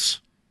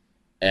weapons,"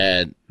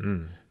 and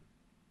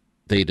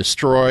they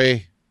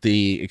destroy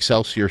the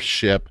Excelsior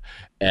ship.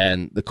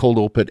 And the cold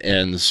open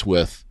ends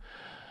with,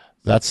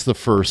 "That's the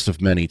first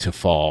of many to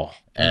fall."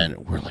 And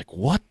we're like,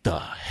 what the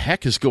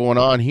heck is going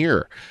on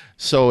here?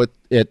 So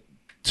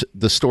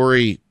the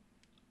story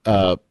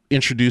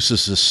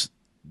introduces this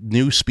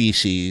new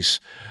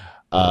species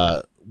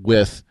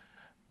with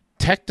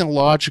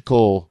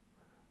technological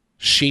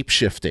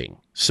shape-shifting.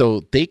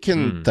 So they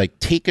can like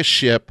take a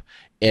ship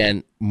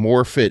and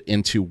morph it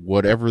into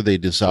whatever they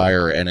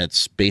desire, and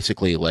it's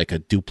basically like a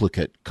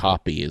duplicate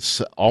copy. It's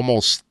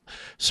almost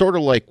sort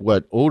of like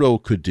what Odo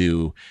could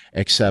do,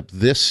 except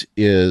this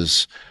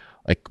is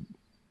like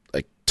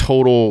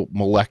total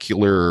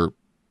molecular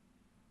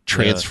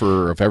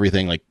transfer of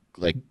everything,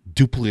 like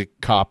duplicate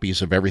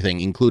copies of everything,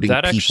 including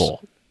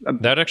people.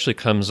 That actually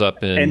comes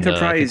up in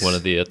Enterprise, one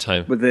of the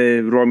time with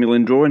the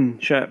Romulan drone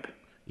ship.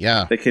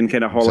 Yeah, they can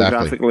kind of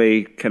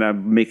holographically kind of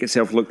make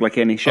itself look like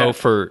any ship. Oh,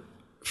 for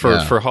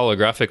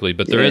holographically,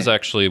 but there is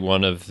actually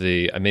one of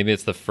the, maybe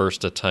it's the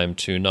first A Time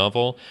 2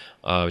 novel,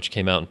 which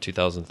came out in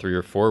 2003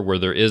 or 4, where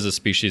there is a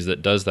species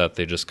that does that.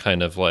 They just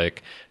kind of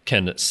like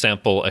can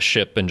sample a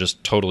ship and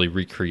just totally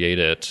recreate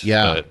it.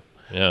 Yeah. But,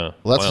 yeah.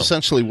 Well, that's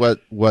essentially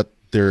what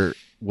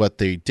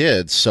they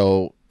did.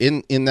 So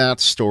in that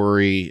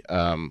story,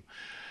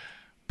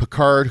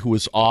 Picard, who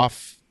was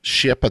off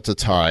ship at the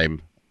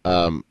time,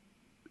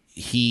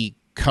 he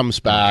comes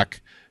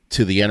back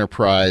to the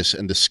Enterprise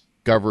and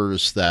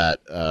discovers that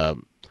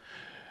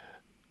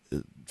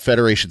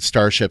Federation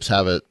starships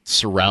have it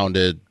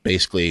surrounded,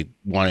 basically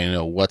wanting to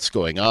know what's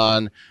going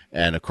on.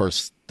 And of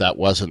course, that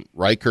wasn't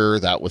Riker.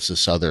 That was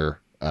this other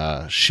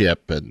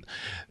ship, and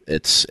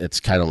it's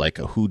kind of like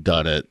a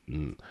whodunit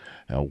and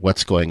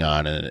what's going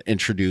on, and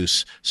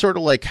introduce sort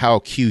of like how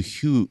Q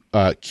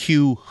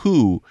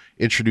Who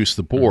introduced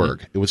the Borg.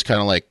 Mm-hmm. It was kind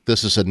of like,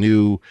 this is a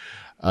new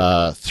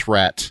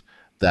threat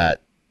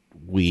that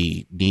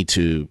we need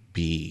to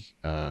be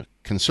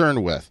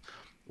concerned with.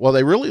 Well,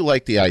 they really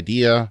liked the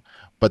idea,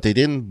 but they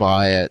didn't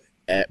buy it.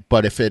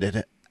 But if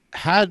it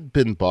had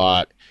been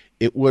bought,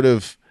 it would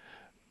have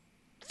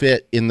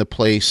fit in the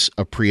place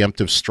of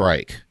preemptive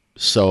strike.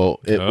 So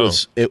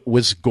it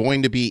was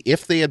going to be,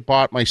 if they had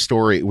bought my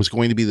story, it was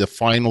going to be the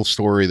final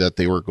story that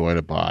they were going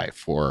to buy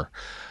for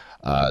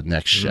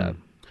Next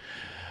Gen.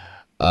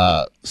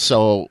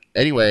 So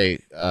anyway,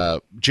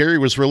 Jerry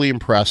was really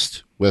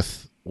impressed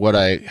with what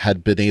I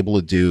had been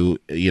able to do,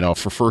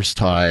 for first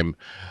time.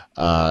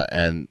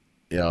 And,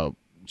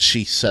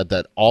 she said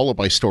that all of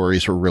my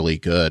stories were really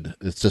good.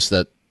 It's just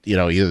that,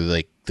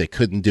 either they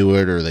couldn't do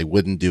it or they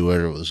wouldn't do it,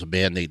 or it was a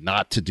mandate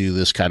not to do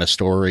this kind of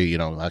story,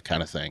 that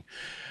kind of thing.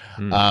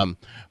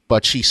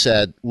 But she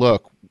said,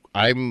 look,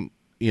 I'm,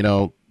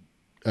 going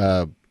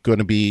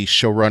to be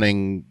show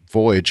running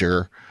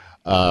Voyager.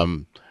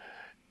 When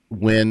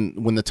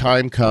the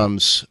time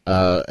comes,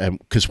 and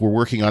because we're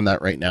working on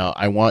that right now,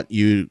 I want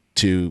you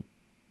to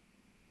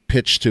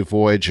pitch to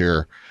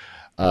Voyager,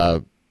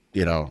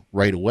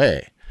 right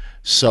away.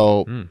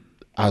 So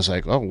I was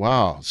like, oh,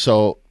 wow.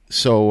 So,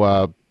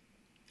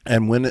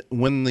 and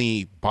when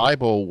the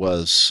Bible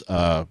was,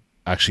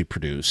 actually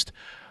produced,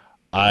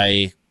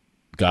 I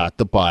got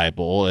the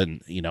Bible,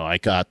 and, I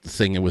got the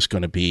thing that was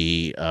going to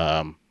be,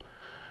 what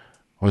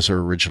was her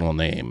original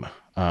name?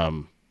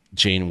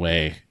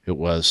 Janeway. It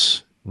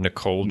was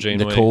Nicole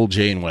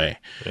Janeway.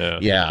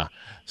 Yeah.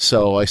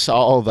 So I saw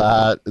all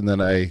that, and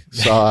then I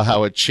saw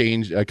how it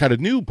changed. I got a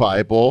new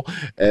Bible,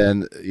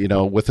 and,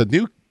 with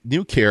a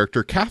new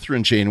character,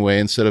 Catherine Janeway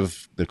instead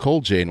of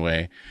Nicole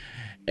Janeway.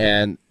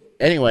 And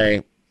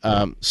anyway,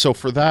 so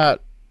for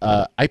that,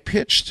 I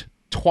pitched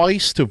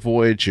twice to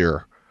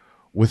Voyager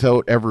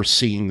without ever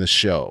seeing the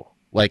show.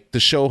 Like, the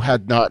show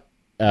had not...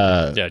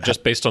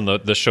 just based on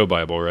the show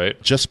Bible, right?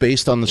 Just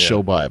based on the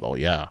show Bible,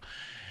 yeah.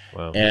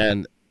 Wow.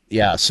 And,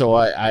 so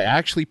I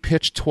actually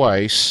pitched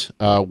twice,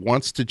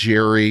 once to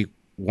Jerry,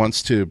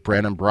 once to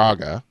Brandon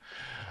Braga.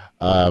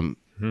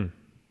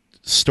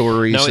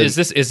 Stories. Now, is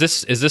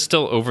this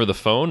still over the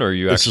phone, or are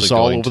you actually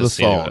going to see it? This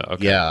is all over the phone.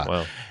 Okay. Yeah.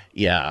 Wow.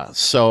 Yeah.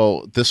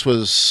 So this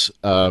was...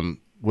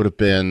 would have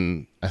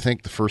been, I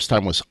think the first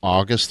time was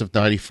August of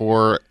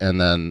 94, and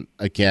then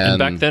again... And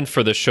back then,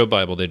 for the show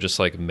Bible, they just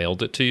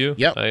mailed it to you?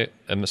 Yep.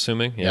 I'm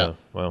assuming? Yeah.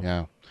 Wow.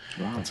 Yeah.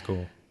 Wow. That's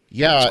cool.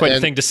 Yeah. It's quite a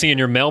thing to see in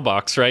your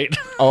mailbox, right?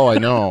 Oh, I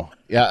know.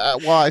 Yeah.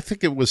 Well, I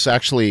think it was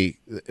actually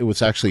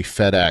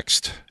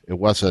FedExed. It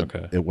wasn't.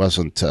 Okay. It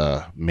wasn't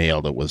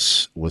mailed. It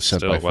was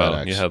sent by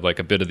FedEx. You had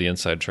a bit of the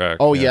inside track.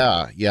 Oh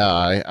yeah.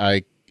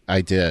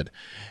 I did,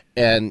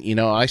 and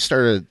I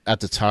started at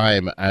the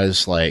time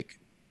as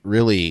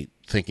really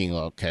thinking,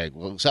 okay,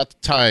 well, it was at the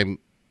time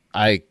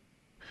I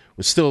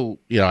was still,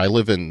 I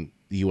live in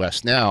the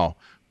U.S. now,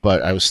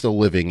 but I was still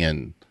living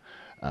in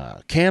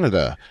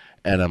Canada,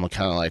 and I'm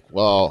kind of like,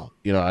 well,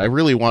 I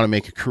really want to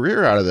make a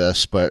career out of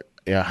this, but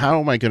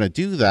how am I going to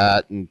do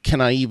that? And can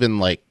I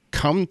even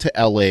come to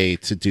LA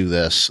to do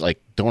this?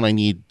 Don't I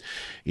need,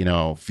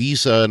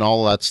 visa and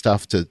all that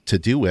stuff to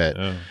do it?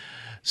 Oh.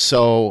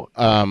 So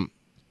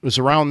it was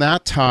around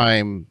that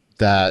time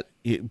that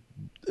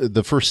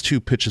the first two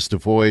pitches to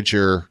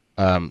Voyager,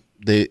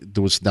 there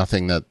was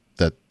nothing that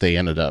they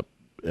ended up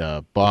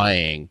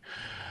buying.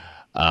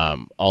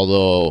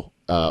 Although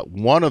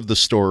one of the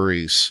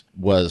stories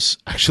was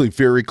actually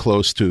very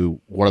close to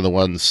one of the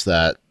ones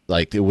that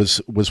it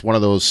was one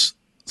of those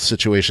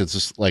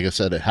situations. Like I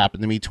said, it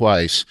happened to me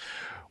twice.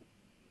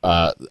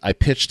 I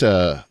pitched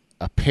a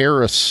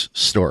Paris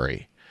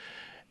story,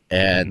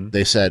 and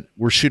they said,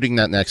 we're shooting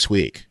that next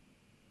week.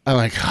 I'm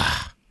like,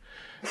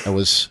 it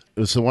was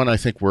the one I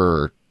think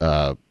where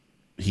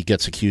he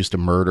gets accused of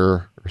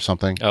murder or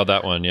something. Oh,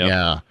 that one,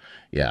 yeah.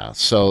 Yeah.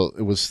 So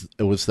it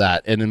was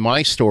that. And in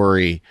my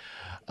story,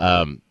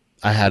 I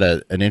had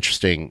an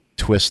interesting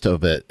twist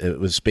of it. It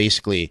was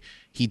basically,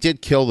 he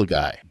did kill the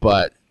guy,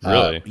 but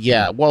really?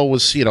 It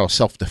was,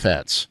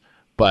 self-defense,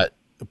 but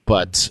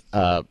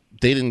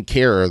they didn't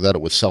care that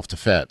it was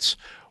self-defense.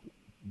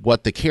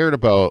 What they cared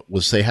about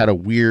was they had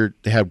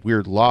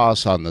weird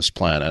laws on this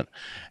planet,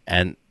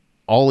 and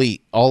all they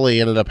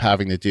ended up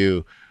having to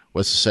do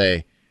was to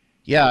say,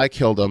 yeah, I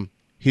killed him.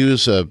 He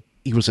was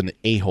an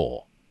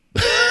a-hole.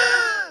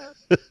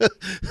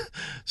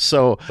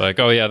 So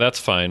oh yeah, that's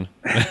fine.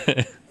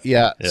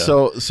 yeah.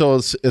 So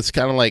it's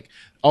kind of like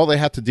all they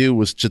had to do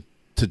was to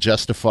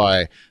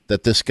justify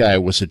that this guy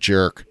was a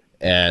jerk,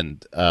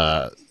 and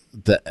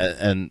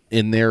and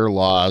in their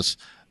laws,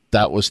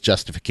 that was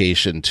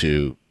justification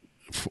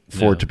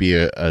for it to be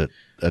a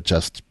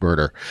just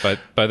murder. But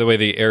by the way,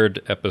 the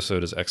aired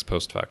episode is ex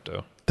post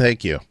facto.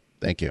 Thank you.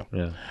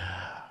 Yeah.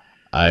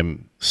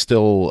 I'm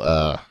still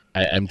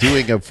I'm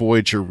doing a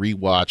Voyager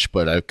rewatch,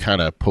 but I've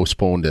kind of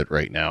postponed it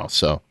right now,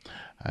 so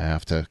I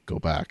have to go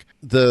back.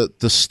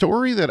 The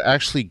story that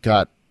actually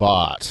got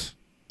bought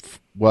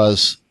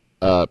was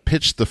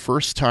pitched the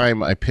first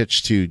time I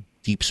pitched to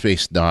Deep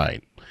Space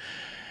Nine.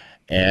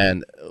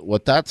 And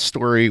what that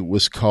story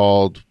was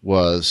called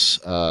was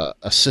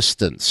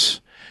Assistance.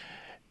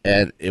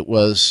 And it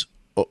was,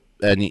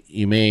 and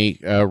you may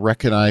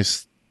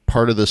recognize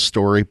part of the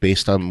story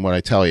based on what I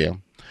tell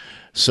you.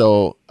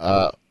 So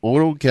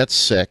Odo gets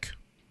sick,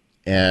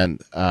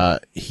 and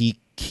he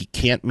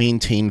can't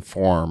maintain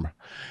form.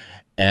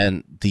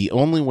 And the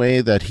only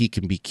way that he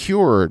can be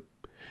cured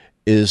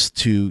is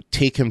to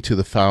take him to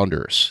the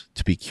Founders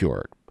to be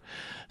cured.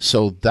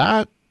 So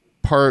that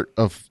part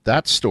of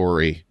that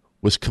story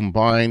was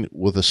combined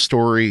with a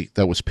story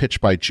that was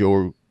pitched by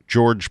George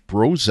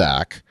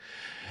Brozak,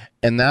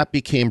 and that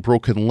became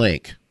Broken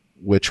Link,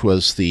 which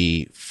was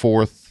the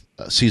 4th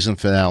season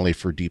finale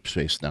for Deep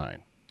Space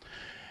Nine.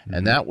 Mm-hmm.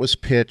 And that was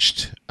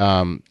pitched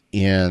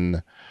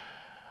in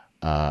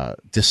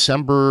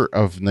December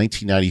of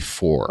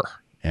 1994.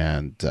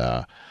 And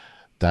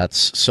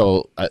that's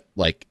so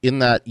like in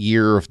that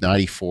year of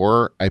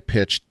 94, I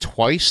pitched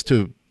twice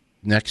to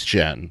Next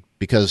Gen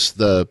because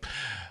the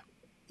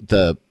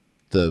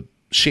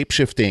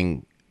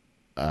shape-shifting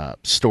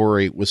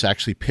story was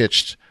actually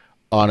pitched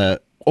on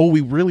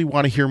we really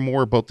want to hear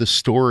more about this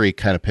story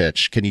kind of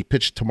pitch. Can you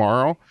pitch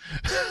tomorrow?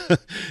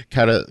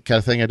 kind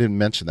of thing. I didn't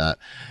mention that.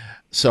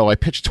 So I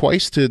pitched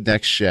twice to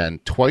Next Gen,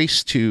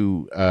 twice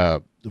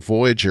to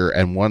Voyager,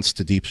 and once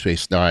to Deep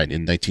Space Nine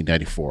in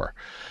 1994.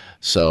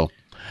 So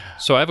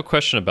I have a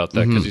question about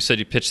that, because you said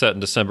you pitched that in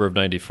December of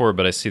 94,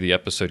 but I see the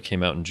episode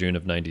came out in June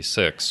of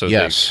 96. So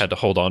yes. They had to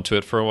hold on to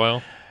it for a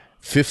while?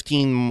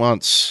 15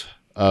 months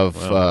of,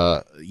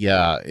 wow.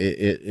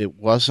 It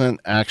wasn't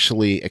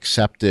actually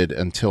accepted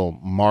until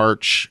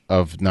March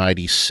of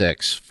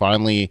 96.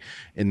 Finally,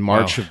 in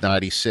March of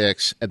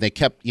 96. And they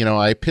kept,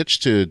 I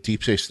pitched to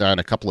Deep Space Nine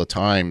a couple of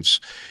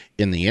times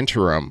in the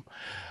interim,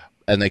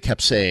 and they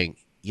kept saying,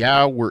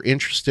 yeah, we're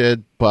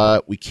interested,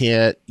 but we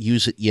can't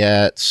use it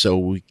yet, so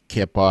we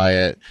can't buy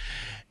it.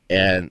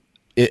 And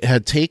it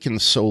had taken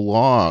so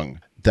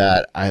long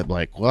that I'm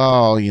like,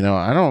 well,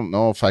 I don't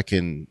know if I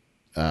can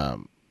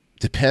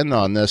depend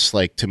on this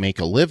to make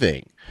a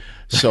living.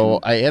 So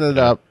I ended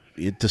up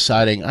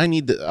deciding I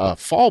need a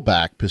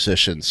fallback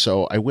position.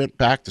 So I went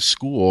back to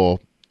school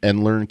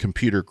and learned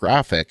computer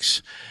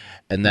graphics,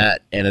 and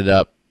that ended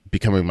up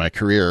becoming my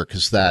career,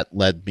 because that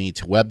led me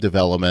to web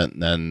development,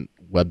 and then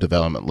web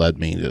development led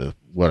me to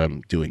what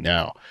I'm doing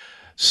now.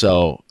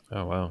 So,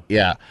 oh wow,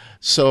 yeah.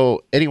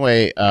 So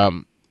anyway,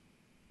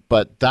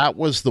 but that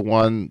was the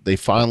one they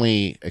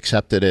finally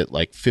accepted it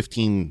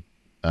 15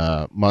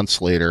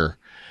 months later,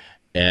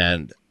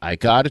 and I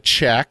got a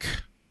check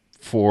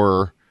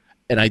for,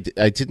 and I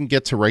didn't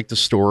get to write the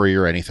story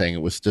or anything.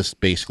 It was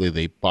just basically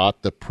they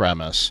bought the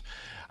premise.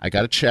 I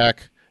got a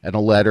check and a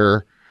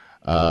letter,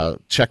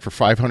 check for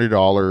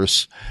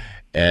 $500,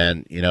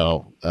 and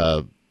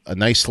a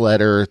nice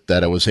letter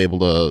that I was able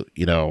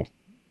to,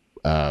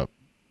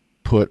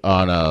 put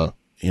on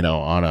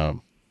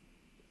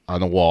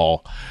the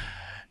wall.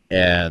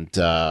 And,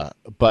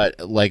 but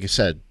like I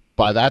said,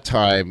 by that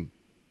time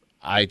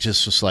I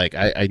just was like,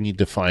 I need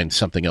to find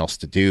something else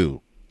to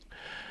do.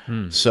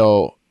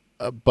 So,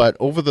 but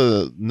over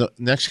the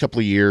next couple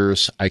of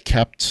years, I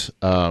kept,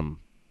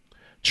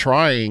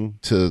 trying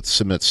to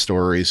submit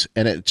stories,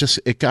 and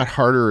it got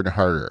harder and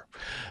harder.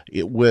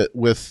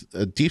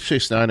 With Deep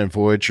Space Nine and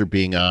Voyager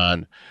being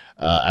on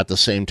at the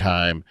same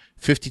time,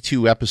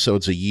 52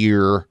 episodes a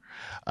year,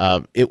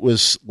 it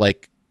was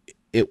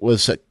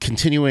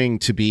continuing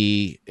to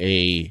be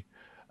a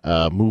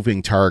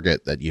moving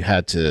target that you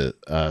had to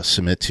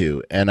submit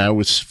to. And I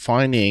was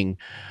finding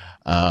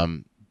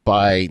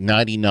by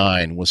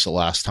 99 was the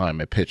last time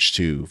I pitched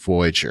to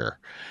Voyager.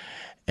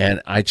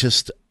 And I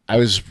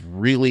was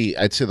really,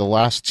 I'd say the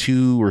last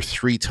 2 or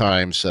 3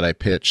 times that I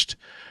pitched,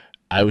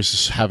 I was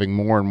just having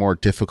more and more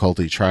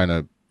difficulty trying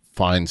to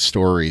find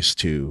stories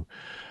to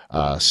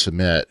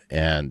submit.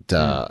 And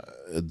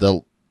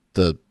the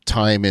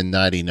time in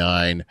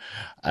 99,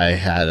 I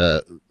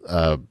had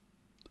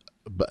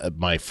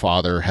my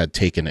father had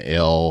taken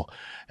ill,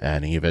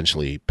 and he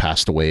eventually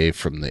passed away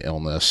from the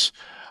illness.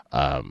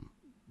 But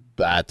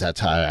at that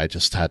time, I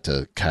just had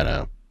to kind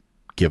of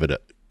give it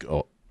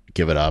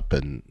up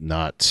and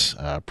not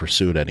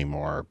pursue it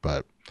anymore.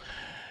 But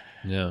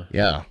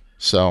yeah.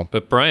 So,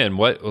 but Brian,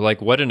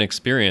 what an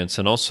experience.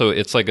 And also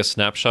it's like a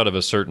snapshot of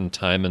a certain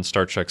time in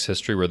Star Trek's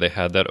history where they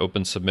had that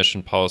open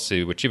submission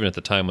policy, which even at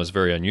the time was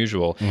very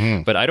unusual.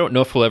 Mm-hmm. But I don't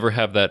know if we'll ever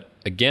have that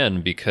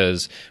again,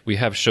 because we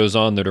have shows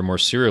on that are more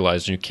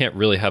serialized, and you can't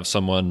really have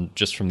someone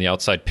just from the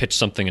outside pitch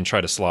something and try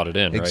to slot it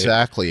in, right?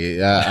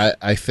 Exactly.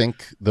 I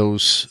think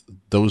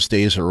those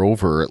days are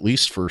over, at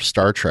least for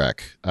Star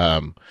Trek.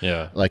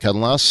 Like,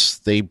 unless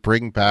they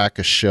bring back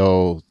a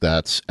show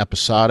that's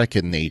episodic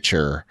in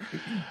nature,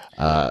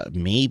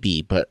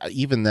 maybe. But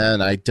even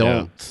then, I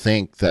don't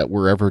think that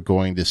we're ever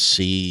going to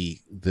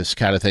see this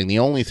kind of thing. The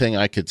only thing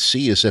I could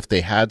see is if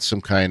they had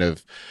some kind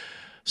of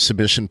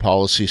submission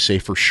policy, say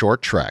for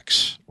short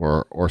treks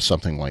or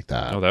something like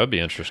that. Oh, that would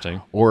be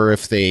interesting. Or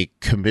if they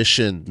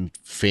commission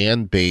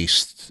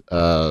fan-based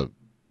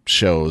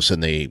shows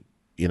and they,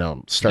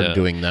 start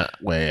doing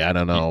that way. I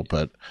don't know,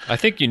 but I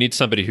think you need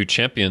somebody who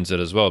champions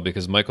it as well,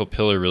 because Michael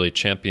Piller really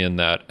championed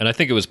that. And I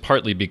think it was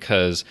partly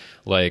because,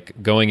 like,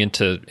 going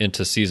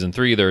into season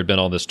 3, there had been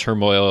all this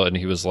turmoil, and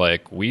he was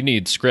like, we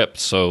need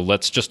scripts, so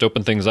let's just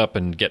open things up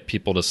and get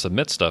people to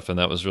submit stuff. And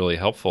that was really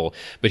helpful.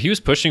 But he was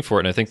pushing for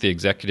it, and I think the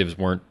executives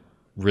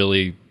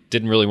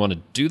didn't really want to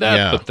do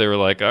that, but they were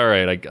like, all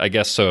right, I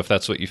guess so, if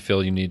that's what you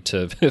feel you need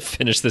to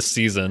finish this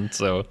season.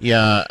 So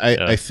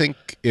I think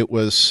it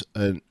was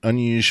an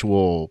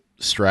unusual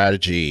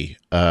strategy,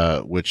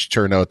 which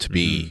turned out to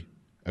be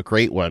a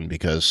great one,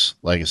 because,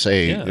 like I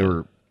say, there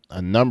were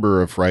a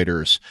number of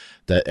writers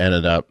that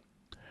ended up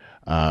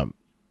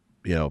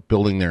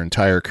building their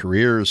entire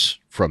careers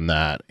from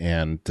that.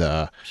 And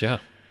so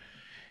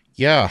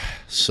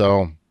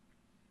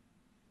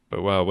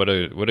but wow, what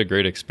a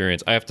great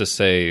experience. I have to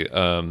say,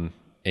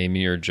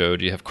 Amy or Joe,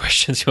 do you have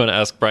questions you want to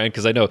ask Brian?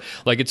 Because I know,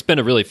 like, it's been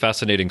a really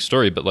fascinating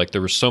story, but, like, there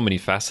were so many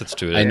facets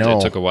to it. I know.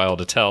 It took a while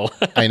to tell.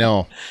 I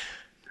know.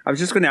 I was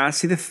just going to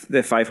ask you, the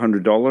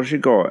 $500 you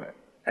got,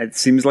 it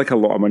seems like a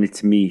lot of money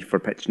to me for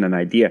pitching an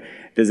idea.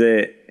 Does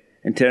it,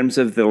 in terms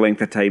of the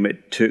length of time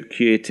it took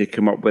you to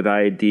come up with the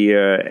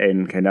idea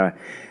and kind of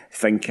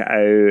think it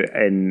out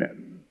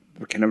and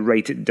kind of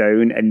write it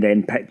down and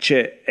then pitch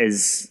it,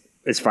 is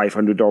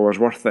 $500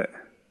 worth it,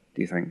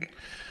 do you think?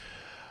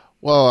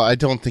 Well, I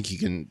don't think you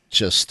can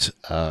just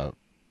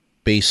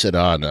base it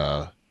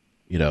on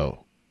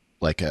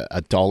like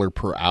a dollar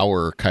per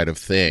hour kind of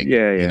thing.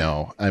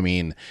 Yeah. I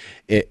mean,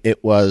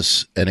 it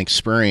was an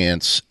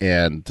experience,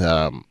 and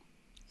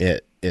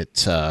it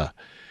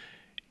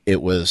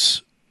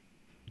was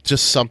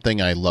just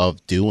something I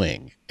loved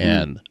doing.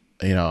 And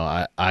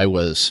I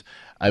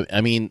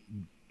mean,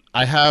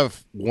 I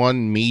have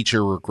one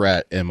major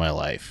regret in my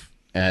life.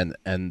 And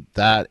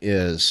that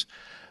is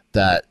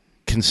that,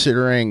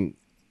 considering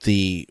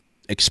the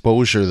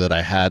exposure that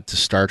I had to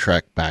Star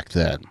Trek back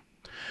then,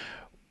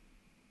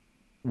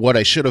 what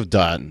I should have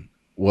done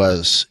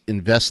was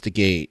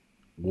investigate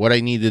what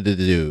I needed to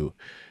do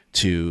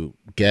to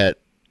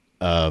get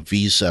a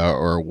visa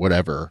or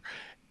whatever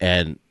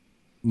and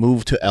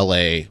move to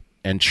LA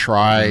and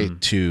try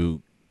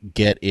to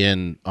get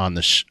in on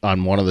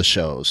on one of the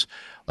shows,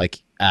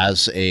 like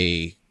as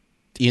a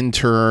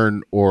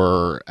intern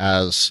or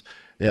as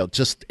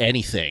just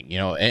anything,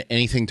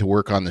 anything to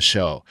work on the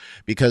show,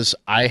 because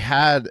I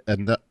had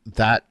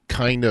that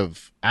kind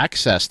of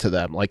access to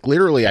them. Like,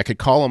 literally, I could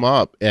call them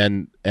up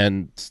and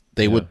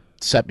they would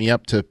set me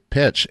up to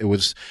pitch. It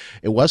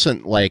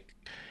wasn't like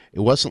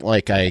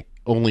I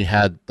only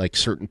had like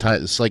certain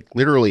times. It's like,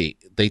 literally,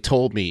 they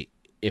told me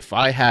if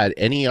I had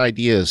any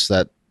ideas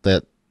that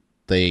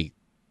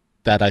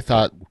I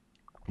thought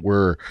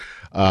were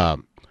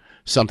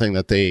something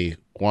that they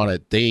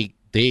wanted, they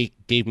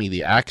gave me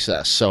the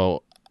access.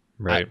 So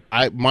right.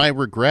 My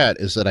regret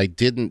is that I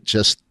didn't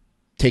just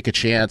take a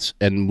chance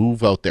and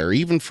move out there,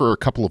 even for a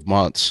couple of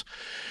months.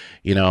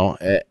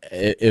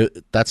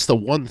 That's the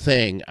one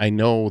thing I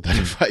know, that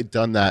if I'd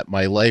done that,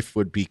 my life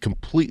would be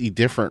completely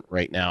different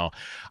right now.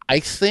 I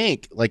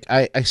think, like,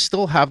 I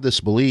still have this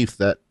belief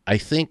that I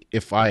think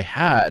if I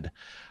had,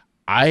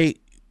 I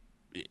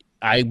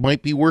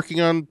might be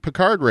working on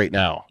Picard right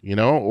now,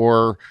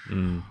 or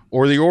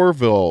the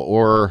Orville,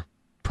 or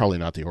probably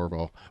not the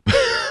Orville,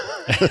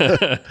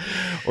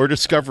 or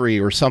Discovery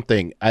or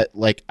something. I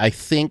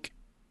think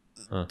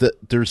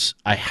that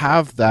I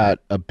have that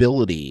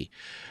ability,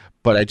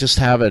 but I just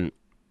haven't.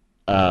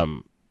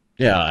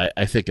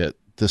 I think at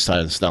this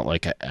time it's not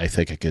like I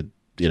think I could,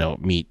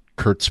 meet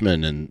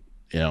Kurtzman and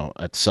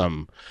at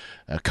some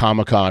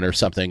Comic-Con or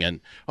something, and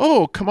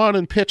come on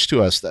and pitch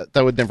to us. That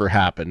would never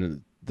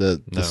happen.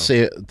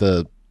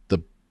 The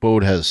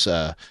boat has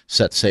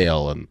set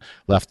sail and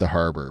left the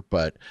harbor,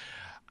 but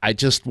I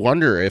just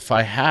wonder, if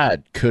I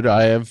had, could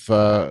I have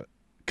done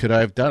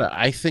it?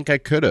 I think I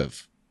could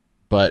have,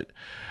 but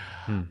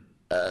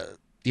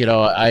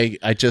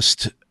I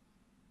just,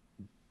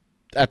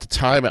 at the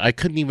time, I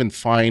couldn't even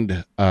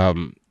find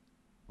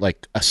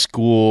like a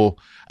school,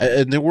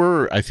 and there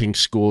were, I think,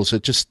 schools.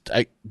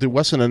 There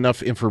wasn't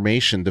enough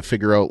information to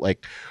figure out,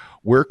 like,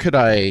 where could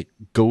I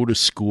go to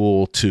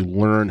school to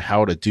learn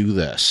how to do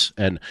this?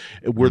 And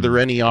were there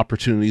any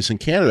opportunities in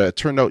Canada? It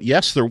turned out,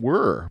 yes, there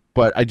were,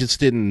 but I just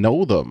didn't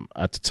know them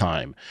at the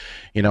time,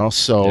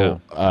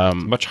 so.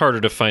 Much harder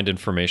to find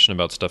information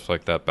about stuff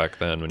like that back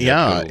then when you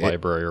had to go to the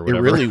library or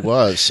whatever. It really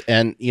was.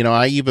 And,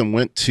 I even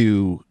went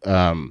to,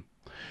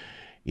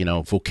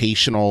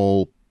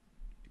 vocational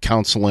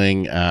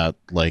counseling at,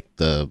 like,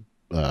 the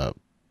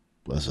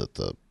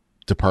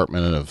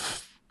Department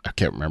of I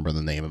can't remember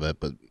the name of it,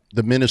 but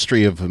the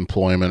Ministry of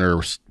Employment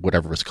or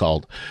whatever it's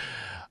called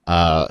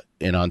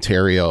in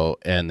Ontario,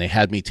 and they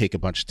had me take a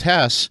bunch of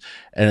tests,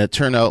 and it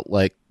turned out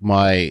like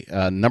my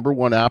number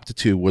one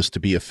aptitude was to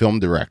be a film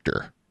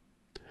director.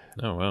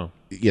 Oh, wow.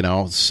 You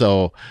know,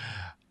 so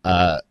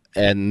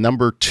and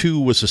number two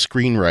was a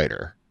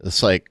screenwriter.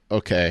 It's like,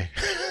 okay.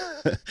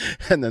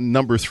 And then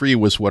number three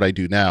was what I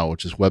do now,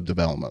 which is web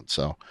development.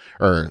 So,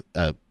 or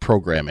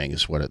programming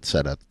is what it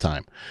said at the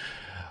time.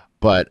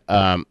 But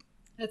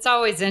it's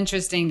always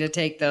interesting to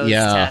take those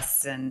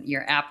tests and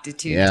your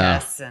aptitude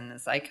tests. And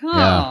it's like,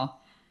 I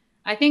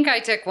think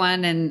I took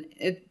one and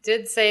it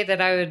did say that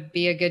I would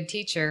be a good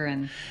teacher.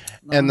 And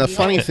the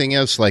funny thing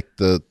is, like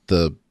the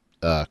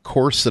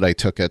course that I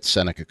took at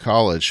Seneca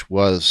College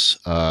was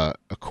a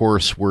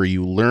course where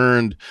you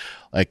learned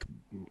like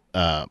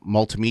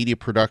multimedia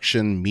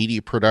production,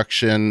 media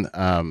production,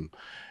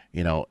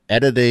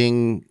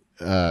 editing,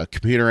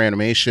 computer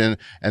animation.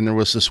 And there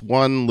was this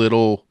one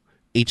little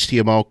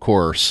HTML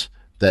course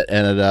that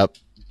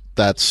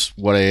that's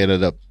what I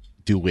ended up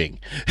doing.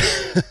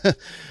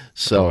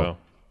 So, wow.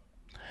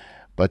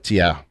 But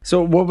yeah.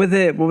 So what were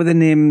the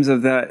names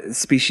of that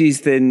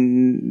species? The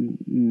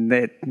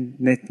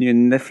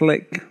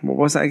Nifnik? What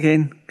was that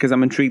again? Because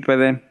I'm intrigued by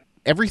them.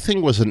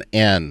 Everything was an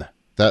N.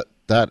 That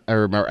I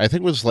remember. I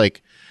think it was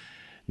like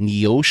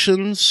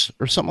Neoceans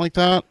or something like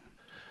that.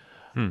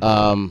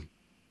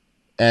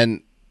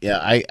 And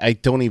yeah, I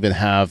don't even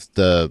have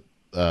the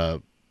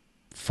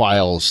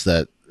files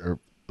that are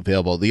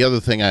available. The other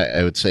thing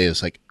I would say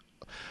is like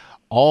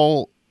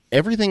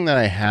everything that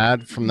I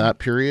had from that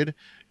period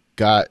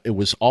it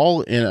was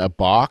all in a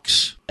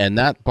box, and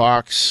that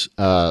box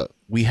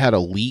we had a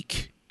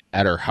leak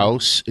at our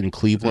house in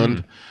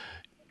Cleveland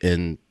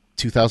in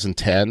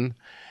 2010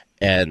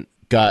 and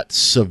got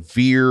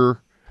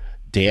severe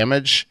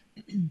damage,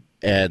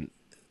 and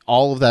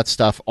all of that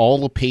stuff, all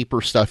the paper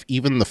stuff,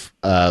 even the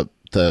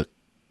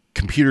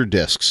computer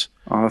discs,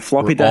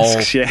 floppy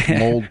disks,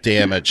 mold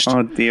damaged.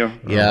 Oh dear.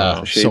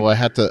 Yeah, so I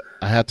had to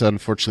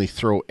unfortunately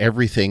throw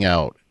everything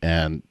out,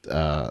 and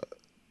it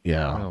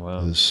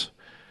was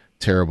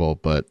terrible,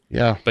 but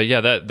yeah. But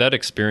yeah, that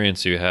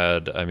experience you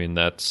had, I mean,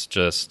 that's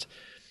just,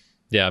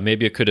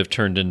 maybe it could have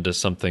turned into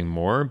something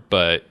more,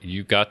 but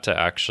you got to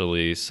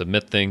actually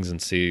submit things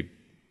and see,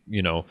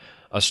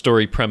 a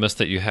story premise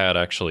that you had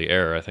actually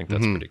air. I think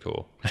that's pretty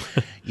cool.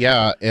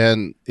 Yeah,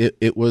 and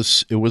it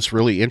was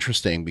really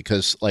interesting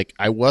because like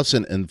I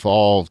wasn't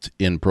involved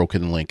in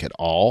Broken Link at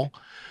all.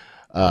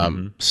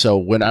 So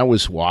when I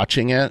was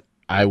watching it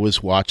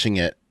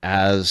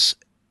as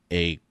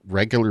a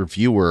regular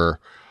viewer,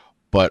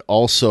 but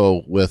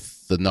also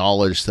with the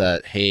knowledge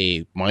that,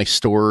 hey, my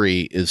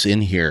story is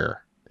in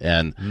here.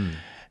 And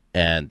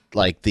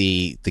like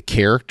the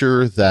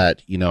character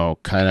that,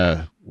 kind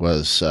of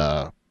was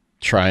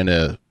trying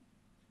to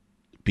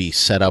be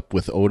set up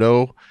with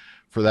Odo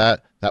for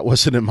that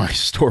wasn't in my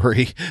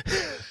story.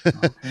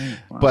 Okay,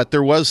 wow. But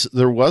there was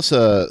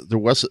a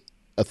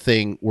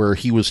thing where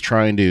he was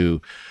trying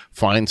to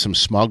find some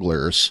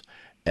smugglers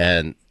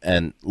and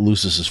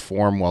loses his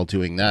form while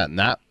doing that. And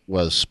that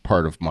was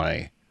part of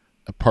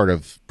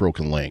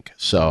Broken Link.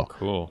 So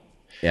cool.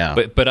 Yeah.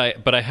 But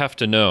I have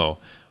to know,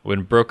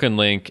 when Broken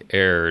Link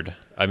aired,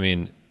 I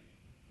mean,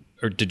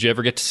 or did you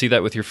ever get to see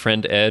that with your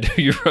friend Ed,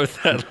 who you wrote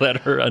that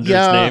letter under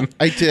his name?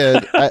 I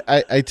did.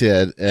 I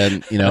did.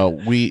 And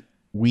we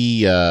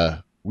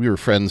were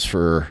friends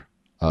for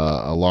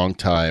a long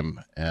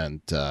time,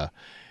 and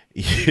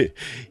he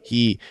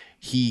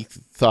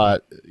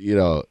thought,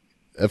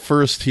 at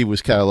first he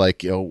was kind of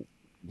like,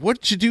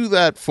 what'd you do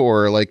that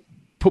for? Like,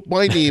 put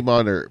my name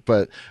on her.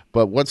 But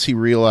once he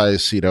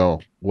realized,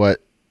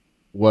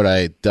 what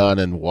I'd done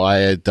and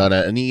why I'd done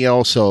it, and he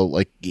also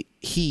like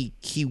he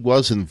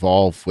was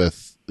involved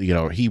with,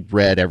 he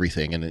read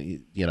everything,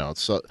 and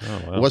so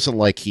it wasn't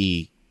like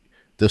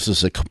this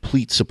is a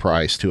complete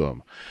surprise to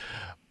him.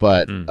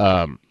 But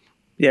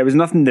it was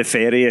nothing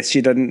nefarious.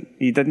 You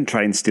didn't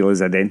try and steal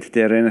his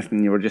identity or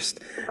anything. You were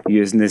just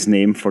using his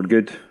name for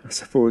good, I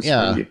suppose.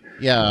 Yeah.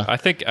 I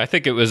think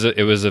it was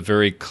a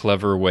very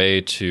clever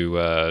way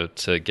to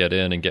get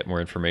in and get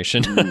more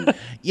information.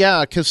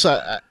 Yeah, because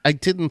I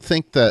didn't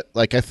think that.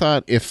 Like, I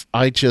thought if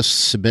I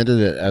just submitted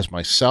it as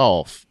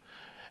myself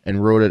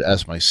and wrote it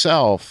as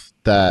myself,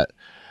 that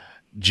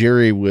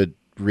Jerry would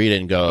read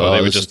it and go,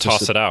 they would just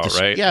toss it out,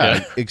 right?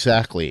 Yeah,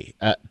 exactly.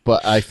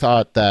 But I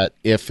thought that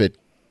if it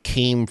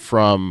came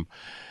from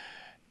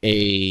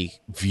a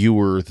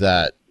viewer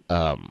that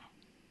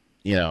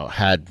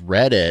had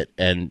read it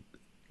and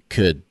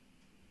could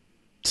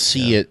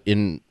see it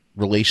in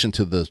relation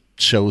to the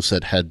shows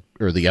that had,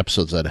 or the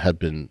episodes that had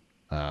been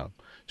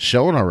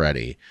shown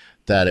already,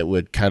 that it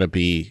would kind of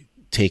be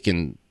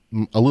taken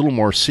a little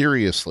more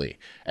seriously.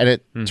 And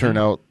it turned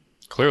out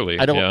clearly.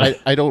 I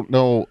don't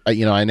know.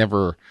 I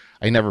never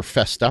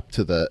fessed up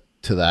to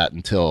that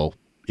until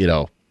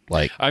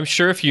like. I'm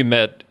sure if you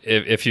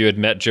had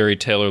met Jerry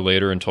Taylor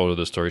later and told her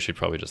the story, she'd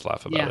probably just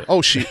laugh about it.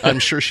 Oh, I'm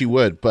sure she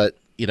would. But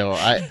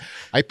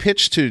I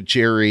pitched to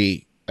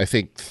Jerry I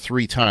think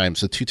 3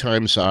 times, the 2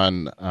 times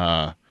on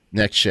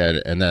Next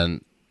Gen, and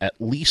then at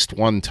least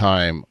 1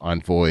 time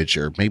on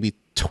Voyager, maybe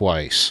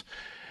twice.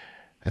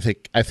 I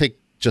think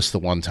just the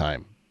 1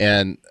 time.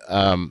 And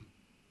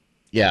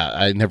yeah,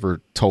 I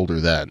never told her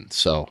then.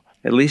 So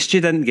at least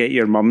you didn't get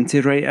your mum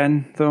to write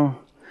in, though.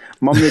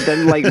 Mum, they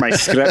didn't like my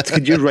script.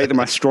 Could you write them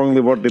a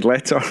strongly worded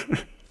letter?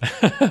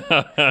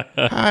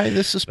 Hi,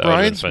 this is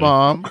Brian's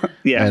mom.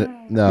 Yeah.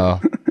 No.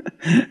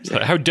 So,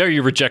 how dare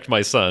you reject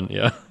my son?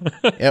 Yeah.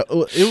 Yeah,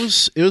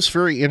 it was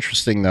very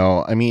interesting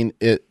though. I mean,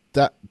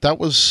 that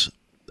was,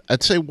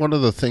 I'd say one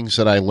of the things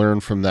that I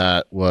learned from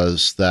that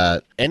was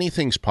that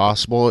anything's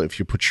possible if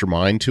you put your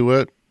mind to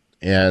it,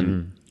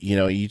 and you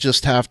know, you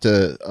just have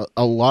to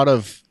a lot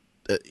of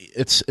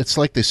it's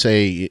like they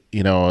say,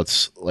 you know,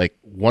 it's like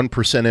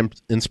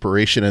 1%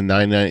 inspiration and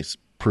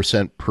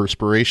 99%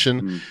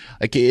 perspiration.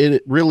 Like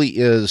it really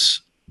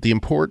is. The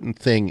important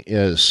thing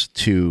is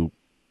to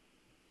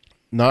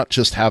not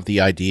just have the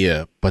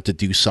idea, but to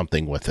do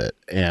something with it.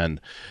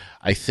 And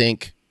I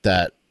think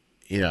that,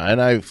 you know,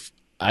 and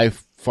I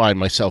find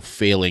myself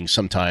failing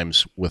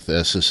sometimes with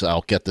this, is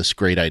I'll get this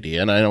great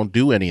idea and I don't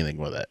do anything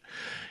with it,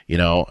 you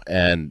know.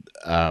 And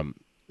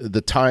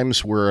the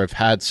times where I've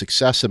had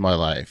success in my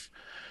life,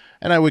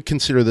 and I would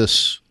consider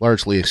this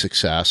largely a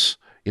success,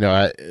 you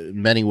know,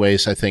 in many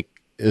ways, I think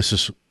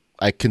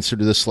I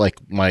consider this like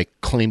my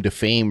claim to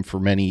fame for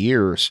many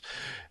years.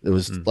 It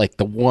was like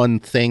the one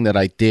thing that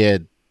I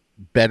did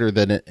better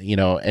than, you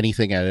know,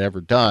 anything I'd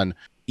ever done.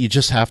 You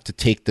just have to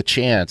take the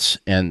chance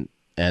and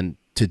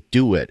to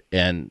do it.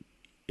 And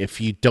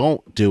if you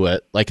don't do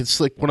it, like, it's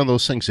like one of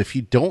those things, if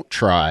you don't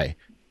try,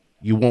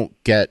 you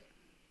won't get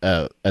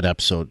an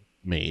episode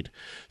made.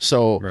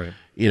 So, right.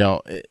 You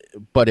know,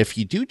 but if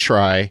you do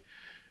try,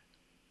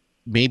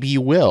 maybe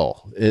you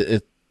will.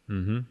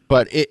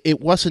 But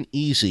it wasn't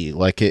easy.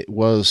 Like it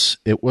was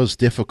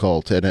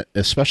difficult. And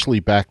especially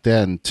back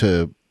then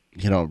to,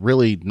 you know,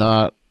 really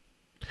not,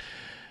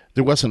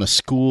 there wasn't a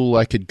school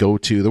I could go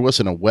to. There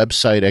wasn't a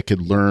website I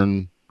could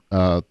learn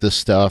this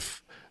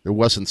stuff. There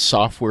wasn't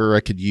software I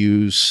could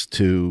use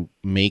to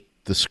make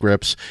the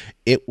scripts.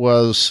 It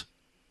was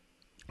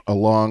a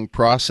long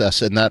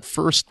process. And that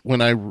first,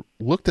 when I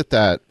looked at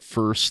that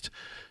first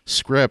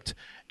script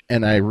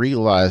and I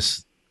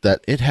realized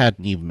that it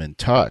hadn't even been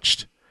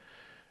touched,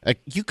 like,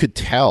 you could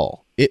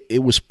tell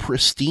it was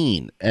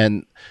pristine.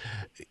 And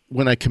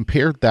when I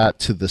compared that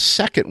to the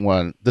second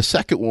one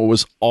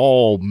was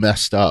all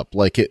messed up.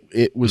 Like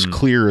it was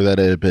clear that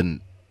it had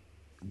been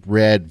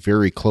read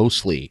very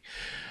closely.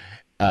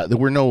 There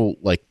were no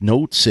like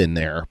notes in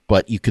there,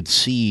 but you could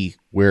see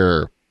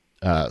where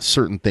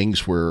certain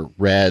things were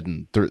read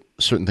and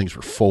certain things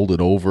were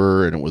folded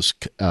over, and it was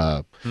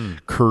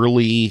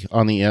curly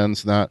on the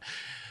ends. And that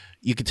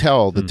you could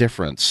tell the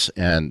difference.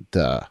 And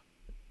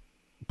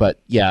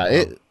but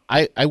yeah,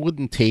 I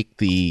wouldn't take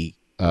the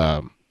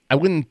I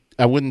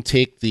wouldn't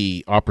take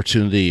the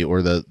opportunity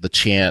or the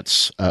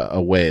chance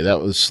away.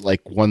 That was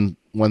like one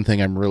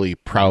thing I'm really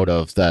proud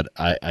of, that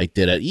I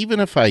did it. Even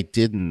if I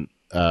didn't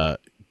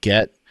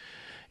get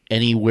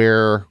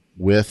anywhere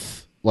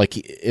with, like,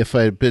 if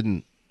I had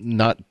been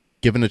not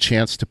given a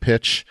chance to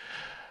pitch,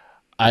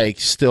 I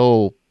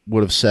still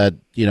would have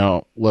said, you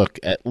know, look,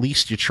 at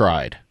least you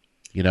tried,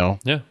 you know?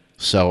 Yeah.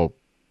 So.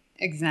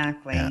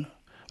 Exactly. Yeah.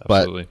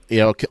 Absolutely. But, you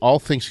know, all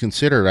things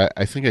considered,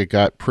 I think I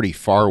got pretty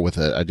far with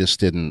it. I just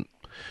didn't,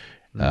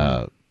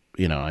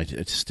 you know, I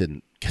just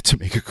didn't get to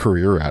make a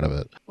career out of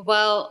it.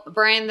 Well,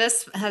 Brian,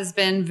 this has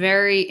been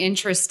very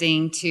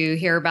interesting to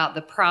hear about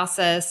the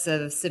process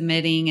of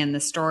submitting and the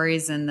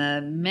stories and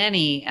the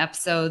many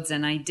episodes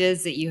and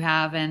ideas that you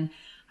have. And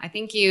I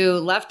think you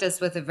left us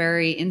with a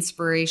very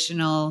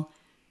inspirational,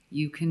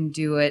 you can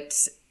do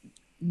it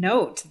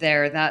note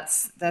there.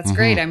 That's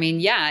great. I mean,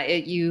 yeah,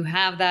 you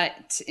have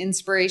that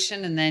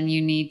inspiration and then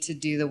you need to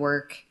do the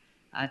work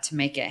to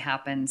make it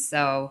happen.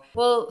 So,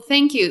 well,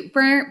 thank you.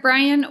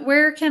 Brian,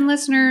 where can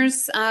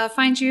listeners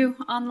find you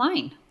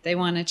online? They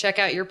want to check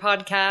out your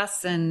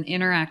podcasts and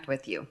interact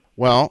with you.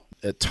 Well,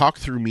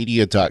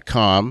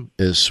 talkthroughmedia.com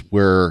is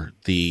where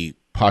the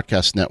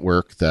podcast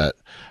network that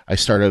I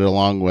started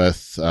along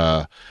with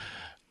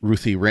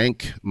Ruthie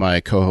Rink, my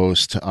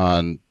co-host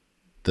on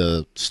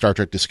the Star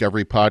Trek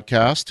Discovery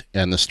podcast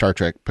and the Star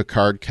Trek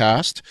Picard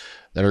cast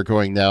that are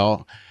going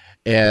now.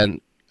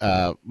 And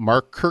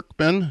Mark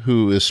Kirkman,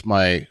 who is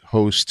my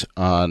host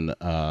on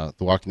The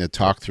Walking Dead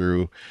Talk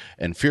Through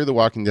and Fear the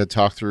Walking Dead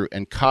Talk Through,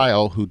 and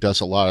Kyle, who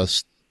does a lot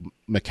of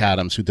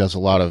McAdams, who does a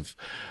lot of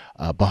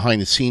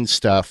behind the scenes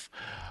stuff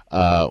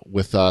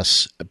with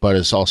us, but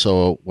is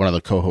also one of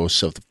the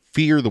co-hosts of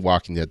Fear the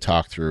Walking Dead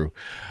Talk Through.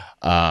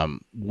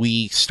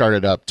 We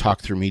started up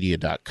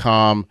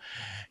talkthroughmedia.com,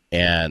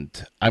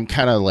 and I'm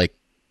kind of like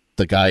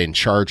the guy in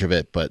charge of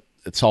it, but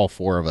it's all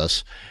 4 of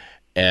us.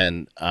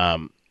 And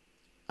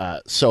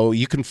so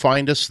you can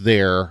find us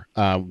there.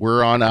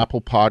 We're on Apple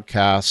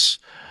Podcasts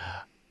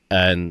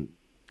and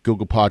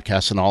Google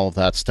Podcasts and all of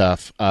that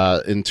stuff.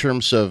 In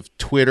terms of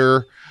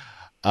Twitter,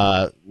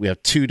 we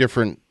have 2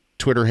 different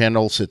Twitter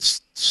handles. It's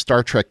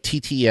Star Trek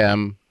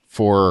TTM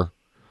for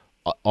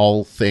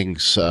all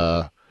things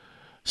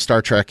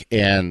Star Trek,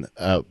 and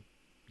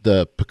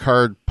the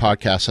Picard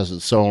podcast has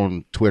its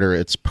own Twitter.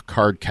 It's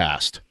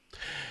Picardcast.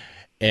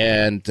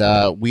 And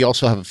we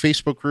also have a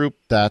Facebook group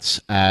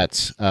that's at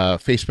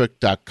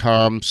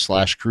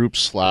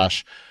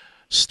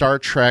facebook.com/group/Star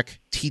Trek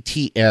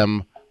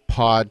TTM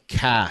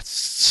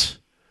podcasts,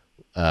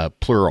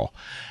 plural.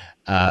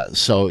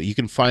 So you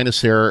can find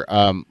us there.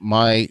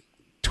 My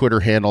Twitter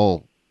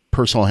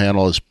personal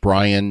handle is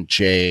Brian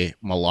J.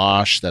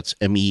 Meloche. That's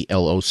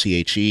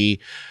Meloche.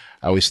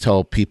 I always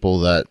tell people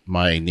that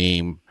my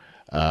name,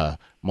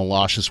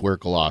 Meloche, wear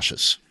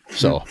galoshes.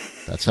 So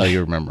that's how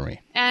you remember me.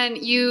 And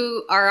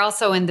you are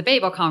also in the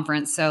Babel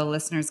conference, so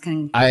listeners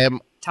can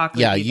talk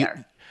with you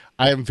there.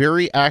 I am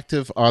very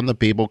active on the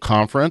Babel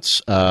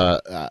conference.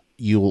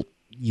 You'll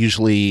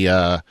usually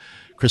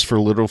Christopher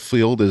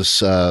Littlefield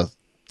has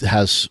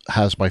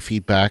my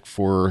feedback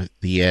for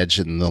the Edge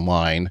and the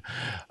Line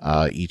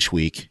each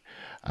week.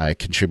 I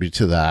contribute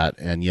to that,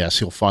 and yes,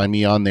 you'll find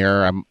me on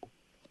there. I'm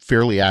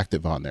fairly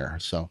active on there,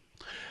 so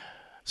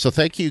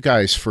thank you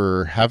guys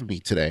for having me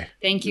today.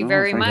 Thank you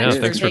very much. Yeah,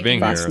 thanks for being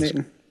here. It's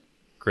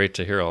great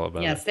to hear all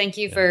about it. Yes, thank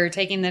you for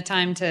taking the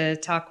time to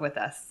talk with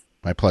us.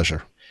 My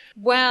pleasure.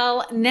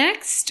 Well,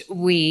 next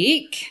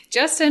week,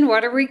 Justin,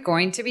 what are we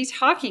going to be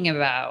talking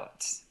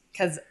about?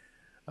 Because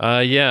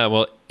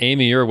well,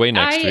 Amy, you're away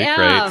next week,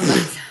 right?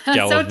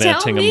 So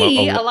tell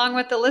me, along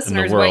with the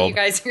listeners, what you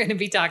guys are going to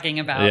be talking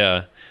about.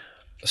 Yeah.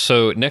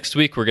 So next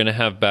week, we're going to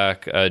have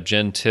back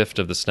Jen Tift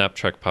of the Snap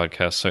Trek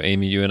podcast. So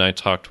Amy, you and I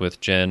talked with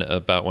Jen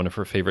about one of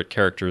her favorite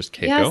characters,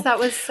 Keiko. Yes, that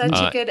was such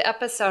a good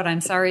episode. I'm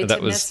sorry to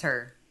miss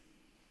her.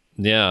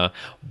 Yeah,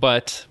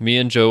 but me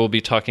and Joe will be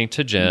talking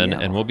to Jen,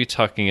 and we'll be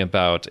talking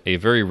about a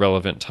very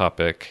relevant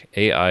topic,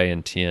 AI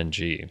and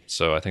TNG.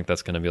 So I think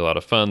that's going to be a lot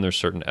of fun. There's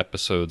certain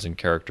episodes and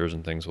characters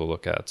and things we'll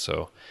look at.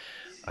 So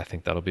I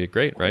think that'll be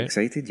great, right? I'm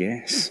excited,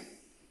 yes.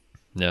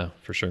 Yeah,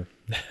 for sure.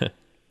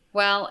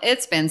 Well,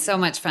 it's been so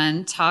much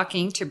fun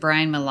talking to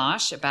Brian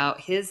Meloche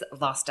about his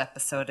lost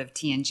episode of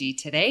TNG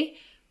today.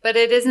 But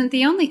it isn't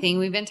the only thing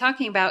we've been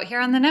talking about here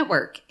on the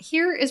network.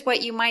 Here is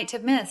what you might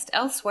have missed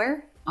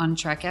elsewhere on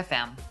Trek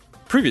FM.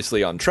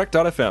 Previously on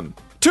Trek.fm.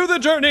 To the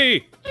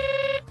journey!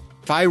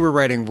 If I were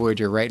writing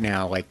Voyager right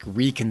now, like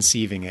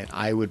reconceiving it,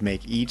 I would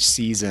make each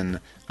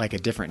season like a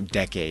different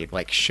decade,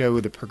 like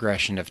show the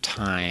progression of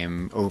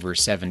time over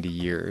 70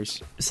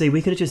 years. See,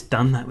 we could have just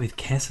done that with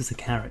Kes as a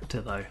character,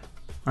 though.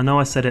 I know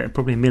I said it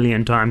probably a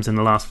million times in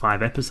the last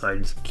 5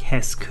 episodes.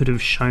 Kes could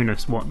have shown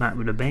us what that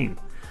would have been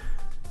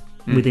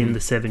within the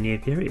 7-year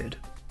period.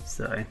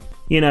 So,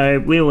 we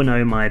all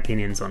know my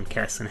opinions on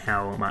Kes and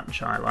how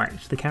much I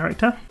liked the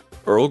character.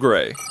 Earl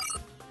Grey.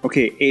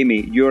 Okay,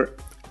 Amy, your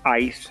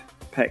 8th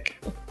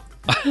pick.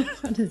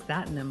 What is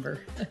that number?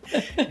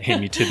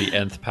 Amy to the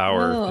nth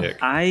power pick.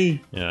 I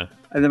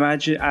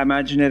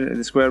imagine it at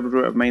the square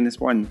root of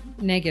 -1.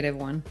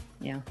 -1,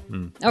 yeah.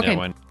 Okay.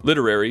 Yeah,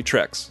 Literary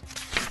Treks.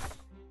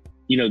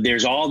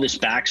 There's all this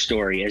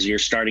backstory as you're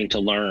starting to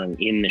learn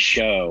in the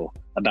show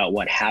about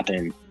what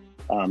happened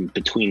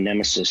between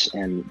Nemesis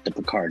and the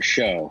Picard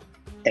show.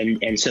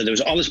 And so there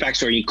was all this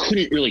backstory. You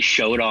couldn't really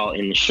show it all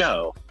in the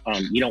show.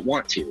 You don't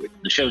want to.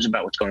 The show's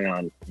about what's going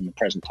on in the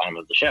present time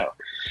of the show.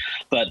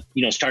 But,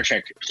 Star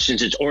Trek,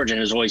 since its origin,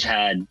 has always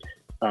had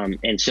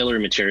ancillary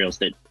materials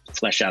that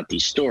flesh out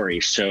these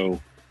stories.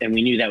 And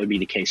we knew that would be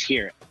the case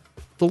here.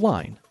 The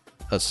Line,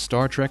 a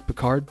Star Trek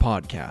Picard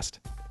podcast.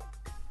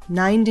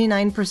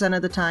 99%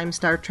 of the time,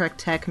 Star Trek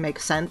tech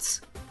makes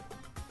sense.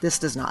 This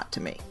does not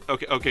to me.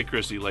 Okay,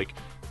 Christy,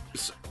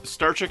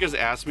 Star Trek has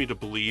asked me to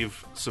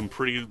believe some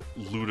pretty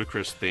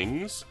ludicrous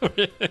things.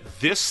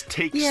 This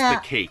takes the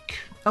cake.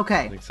 Okay.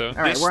 I think so. All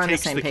right, we're on the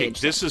same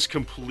page. This is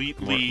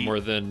completely... More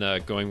than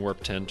going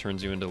warp 10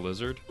 turns you into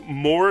lizard?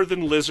 More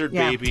than lizard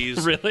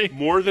babies. Really?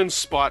 More than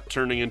Spot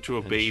turning into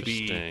a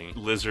baby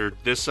lizard.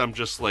 This, I'm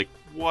just like,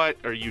 what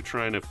are you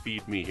trying to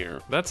feed me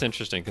here? That's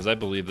interesting, because I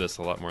believe this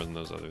a lot more than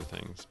those other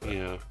things. But.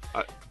 Yeah.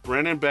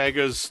 Brandon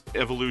Baga's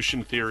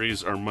evolution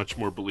theories are much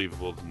more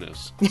believable than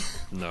this.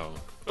 No,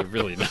 they're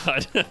really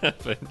not.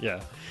 But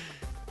yeah.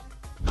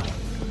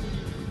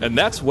 And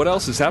that's what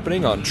else is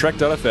happening on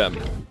Trek.fm.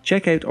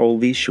 Check out all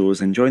these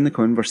shows and join the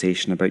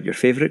conversation about your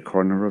favourite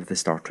corner of the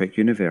Star Trek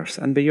universe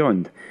and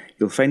beyond.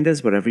 You'll find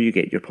us wherever you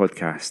get your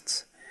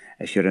podcasts.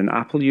 If you're an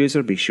Apple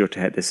user, be sure to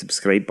hit the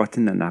subscribe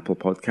button on Apple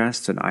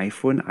Podcasts on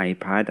iPhone,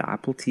 iPad,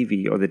 Apple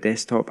TV, or the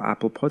desktop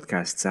Apple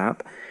Podcasts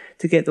app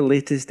to get the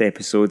latest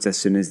episodes as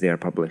soon as they are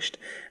published.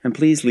 And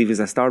please leave us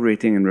a star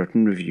rating and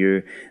written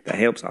review that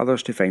helps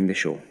others to find the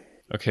show.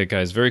 Okay,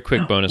 guys, very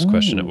quick bonus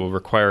question. It will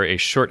require a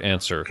short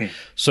answer. Okay.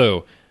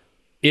 So,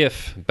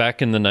 if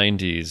back in the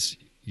 90s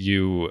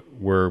you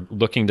were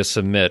looking to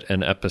submit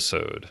an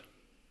episode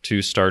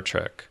to Star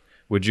Trek,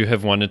 would you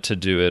have wanted to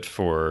do it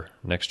for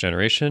Next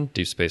Generation,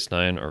 Deep Space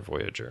Nine, or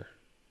Voyager?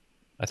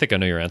 I think I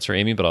know your answer,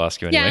 Amy, but I'll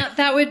ask you anyway. Yeah,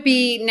 that would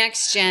be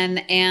Next Gen,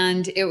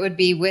 and it would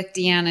be with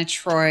Deanna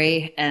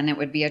Troi, and it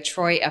would be a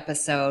Troi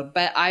episode.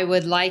 But I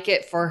would like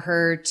it for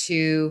her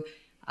to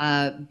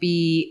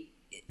be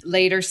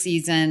later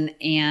season,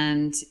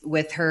 and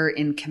with her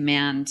in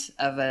command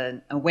of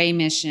an away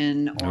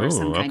mission or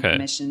some kind of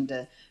mission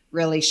to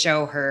really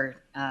show her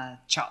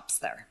chops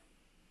there.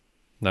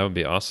 That would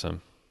be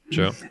awesome.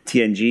 Joe?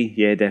 TNG,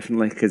 yeah,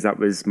 definitely, because that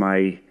was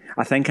I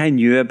think I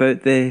knew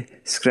about the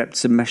script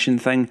submission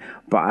thing,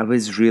 but I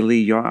was really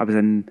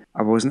young.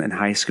 I wasn't in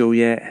high school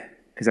yet,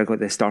 because I got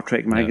the Star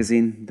Trek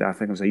magazine. I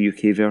think it was a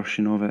UK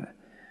version of it,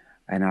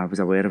 and I was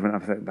aware of it. I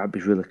thought that'd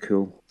be really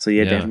cool. So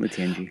yeah, definitely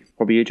TNG.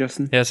 What about you,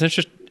 Justin? Yeah, it's an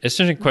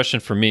interesting question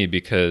for me,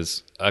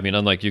 because I mean,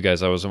 unlike you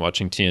guys, I wasn't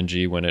watching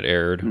TNG when it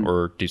aired,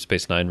 or Deep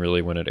Space Nine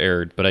really when it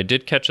aired, but I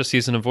did catch a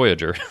season of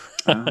Voyager.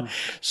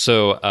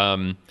 So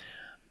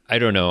I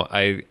don't know.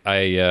 I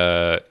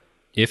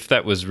if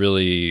that was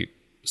really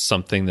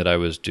something that I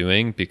was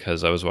doing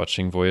because I was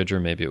watching Voyager,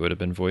 maybe it would have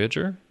been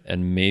Voyager,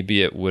 and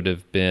maybe it would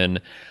have been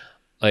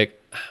like,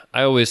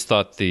 I always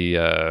thought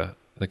the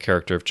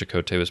character of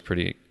Chakotay was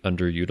pretty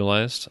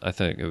underutilized. I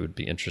think it would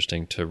be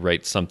interesting to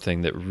write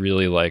something that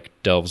really like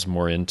delves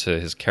more into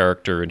his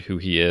character and who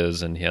he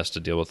is, and he has to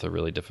deal with a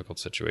really difficult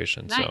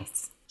situation. Nice. So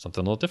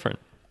something a little different.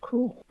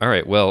 Cool. All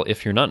right. Well,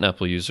 if you're not an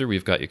Apple user,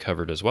 we've got you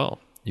covered as well.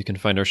 You can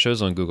find our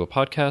shows on Google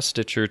Podcasts,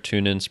 Stitcher,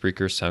 TuneIn,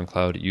 Spreaker,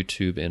 SoundCloud,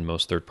 YouTube, and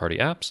most third-party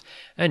apps.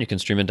 And you can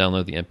stream and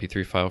download the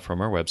MP3 file from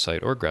our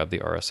website or grab the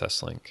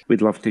RSS link.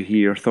 We'd love to hear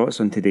your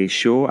thoughts on today's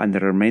show, and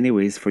there are many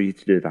ways for you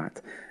to do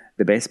that.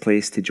 The best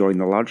place to join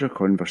the larger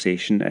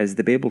conversation is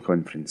the Babel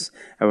Conference,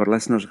 our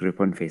listeners group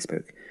on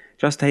Facebook.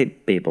 Just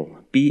type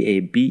Babel,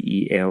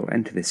 B-A-B-E-L,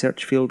 into the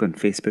search field on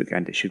Facebook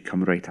and it should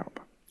come right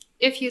up.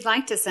 If you'd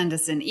like to send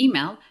us an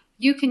email,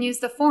 you can use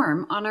the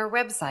form on our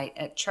website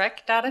at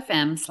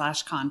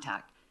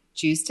trek.fm/contact.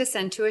 Choose to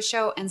send to a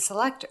show and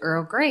select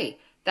Earl Grey.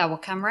 That will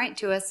come right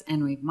to us,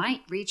 and we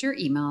might read your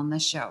email on the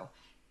show.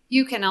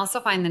 You can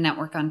also find the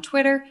network on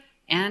Twitter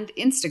and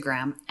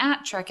Instagram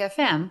at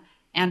TrekFM,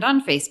 and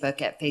on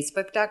Facebook at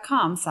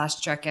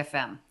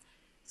facebook.com/TrekFM.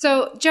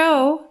 So,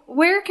 Joe,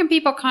 where can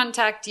people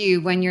contact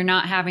you when you're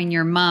not having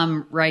your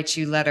mom write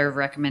you letter of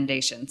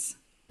recommendations?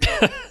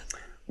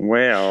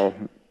 Well,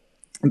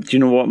 do you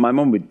know what? My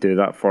mum would do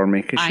that for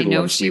me, because she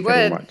loves me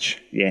very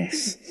much.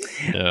 Yes.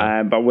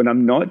 Yeah. But when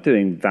I'm not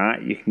doing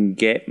that, you can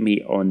get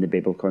me on the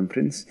Babel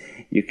Conference.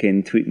 You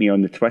can tweet me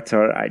on the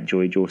Twitter at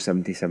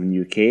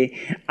JoeyJoe77UK.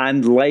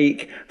 And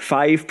like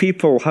 5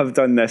 people have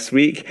done this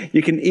week,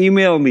 you can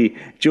email me,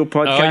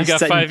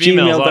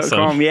 joepodcast@gmail.com.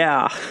 Awesome.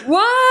 Yeah.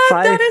 What?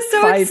 That is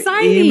so 5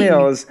 exciting.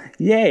 emails.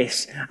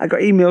 Yes. I got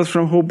emails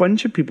from a whole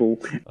bunch of people.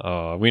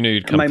 Oh, we knew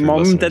you'd come My through, mum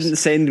listeners. didn't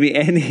send me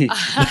any.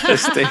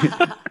 Just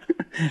to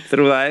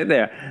throw that out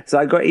there. So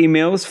I got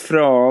emails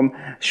from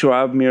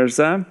Shoaib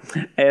Mirza.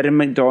 Erin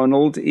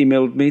McDonald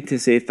emailed me to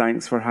say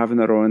thanks for having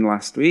her on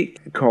last week.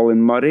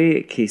 Colin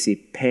Murray, Casey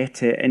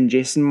Pettit, and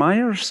Jason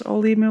Myers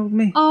all emailed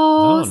me.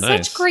 Oh,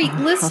 nice. Such great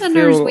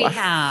listeners we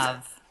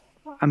have.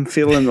 I'm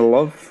feeling the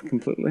love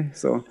completely.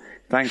 So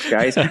thanks,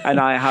 guys. And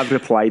I have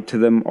replied to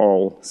them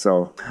all.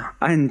 So,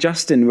 and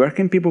Justin, where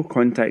can people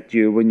contact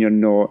you when you're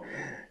not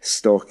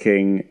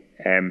stalking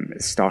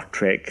Star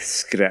Trek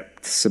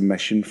script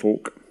submission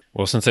folk?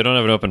 Well, since I don't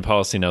have an open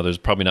policy now, there's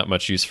probably not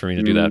much use for me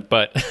to do that.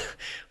 But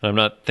I'm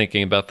not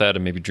thinking about that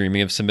and maybe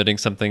dreaming of submitting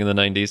something in the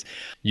 90s.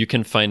 You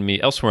can find me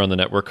elsewhere on the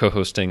network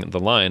co-hosting The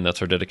Line.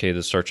 That's our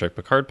dedicated Star Trek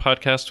Picard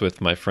podcast with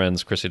my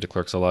friends Chrissy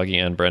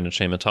DeClercq-Zalagi and Brandon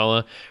Shea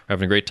Matala. We're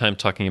having a great time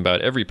talking about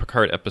every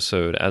Picard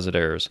episode as it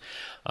airs.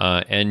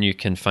 And you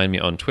can find me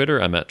on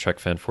Twitter. I'm at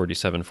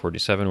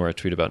TrekFan4747, where I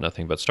tweet about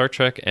nothing but Star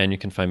Trek. And you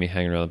can find me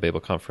hanging around the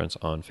Babel Conference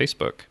on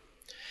Facebook.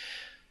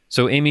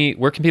 So, Amy,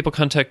 where can people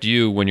contact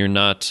you when you're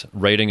not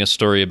writing a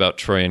story about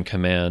Troy and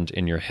Command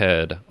in your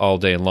head all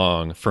day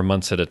long for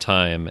months at a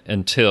time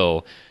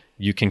until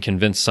you can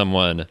convince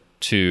someone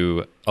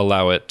to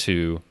allow it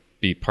to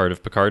be part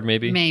of Picard,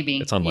 maybe? Maybe.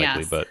 It's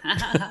unlikely, yes. but...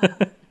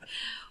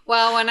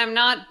 Well, when I'm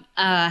not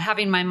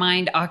having my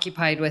mind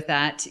occupied with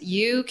that,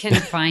 you can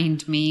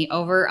find me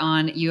over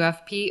on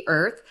UFP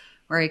Earth,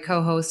 where I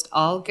co-host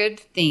All Good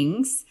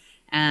Things.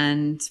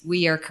 And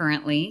we are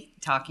currently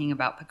talking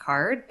about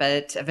Picard,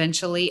 but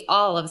eventually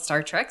all of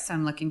Star Trek, so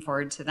I'm looking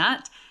forward to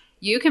that.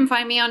 You can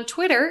find me on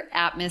Twitter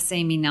at Miss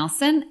Amy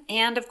Nelson,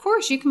 and of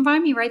course, you can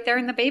find me right there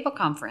in the Babel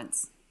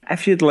Conference.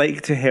 If you'd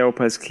like to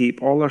help us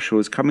keep all our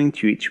shows coming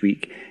to you each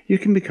week, you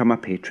can become a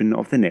patron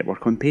of the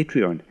network on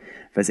Patreon.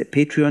 Visit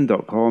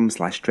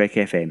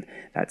patreon.com/TrekFM.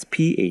 That's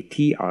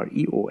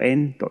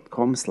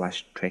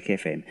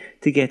patreon.com/TrekFM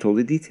to get all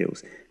the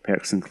details.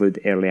 Perks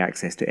include early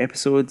access to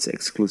episodes,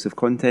 exclusive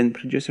content,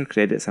 producer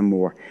credits and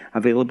more,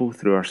 available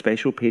through our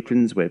special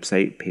patrons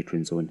website,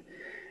 Patron Zone.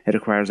 It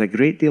requires a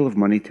great deal of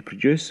money to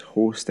produce,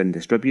 host and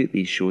distribute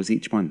these shows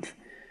each month.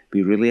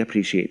 We really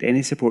appreciate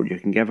any support you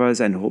can give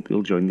us and hope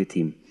you'll join the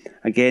team.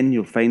 Again,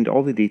 you'll find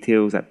all the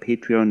details at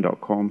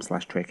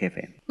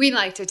patreon.com/TrekFM. We'd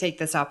like to take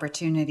this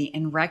opportunity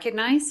and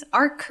recognize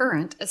our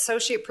current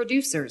associate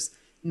producers,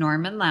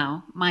 Norman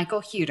Lau,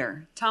 Michael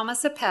Hueter,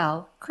 Thomas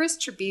Appel, Chris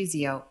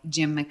Tribuzio,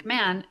 Jim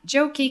McMahon,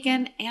 Joe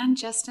Keegan, and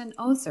Justin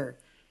Oser.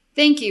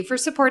 Thank you for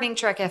supporting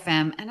Trek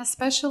FM and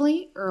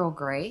especially Earl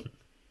Grey.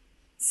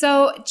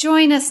 So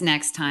join us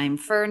next time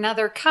for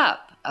another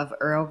cup of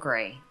Earl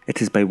Grey.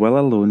 It is by will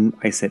alone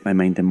I set my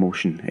mind in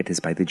motion. It is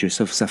by the juice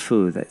of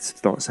Safu that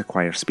thoughts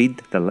acquire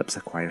speed, the lips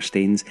acquire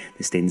stains,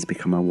 the stains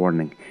become a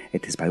warning.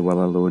 It is by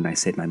will alone I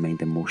set my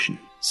mind in motion.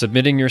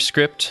 Submitting your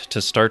script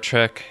to Star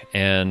Trek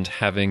and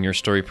having your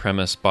story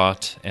premise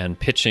bought and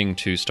pitching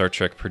to Star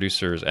Trek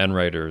producers and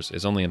writers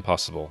is only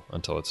impossible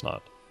until it's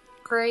not.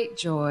 Great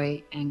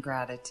joy and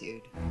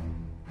gratitude.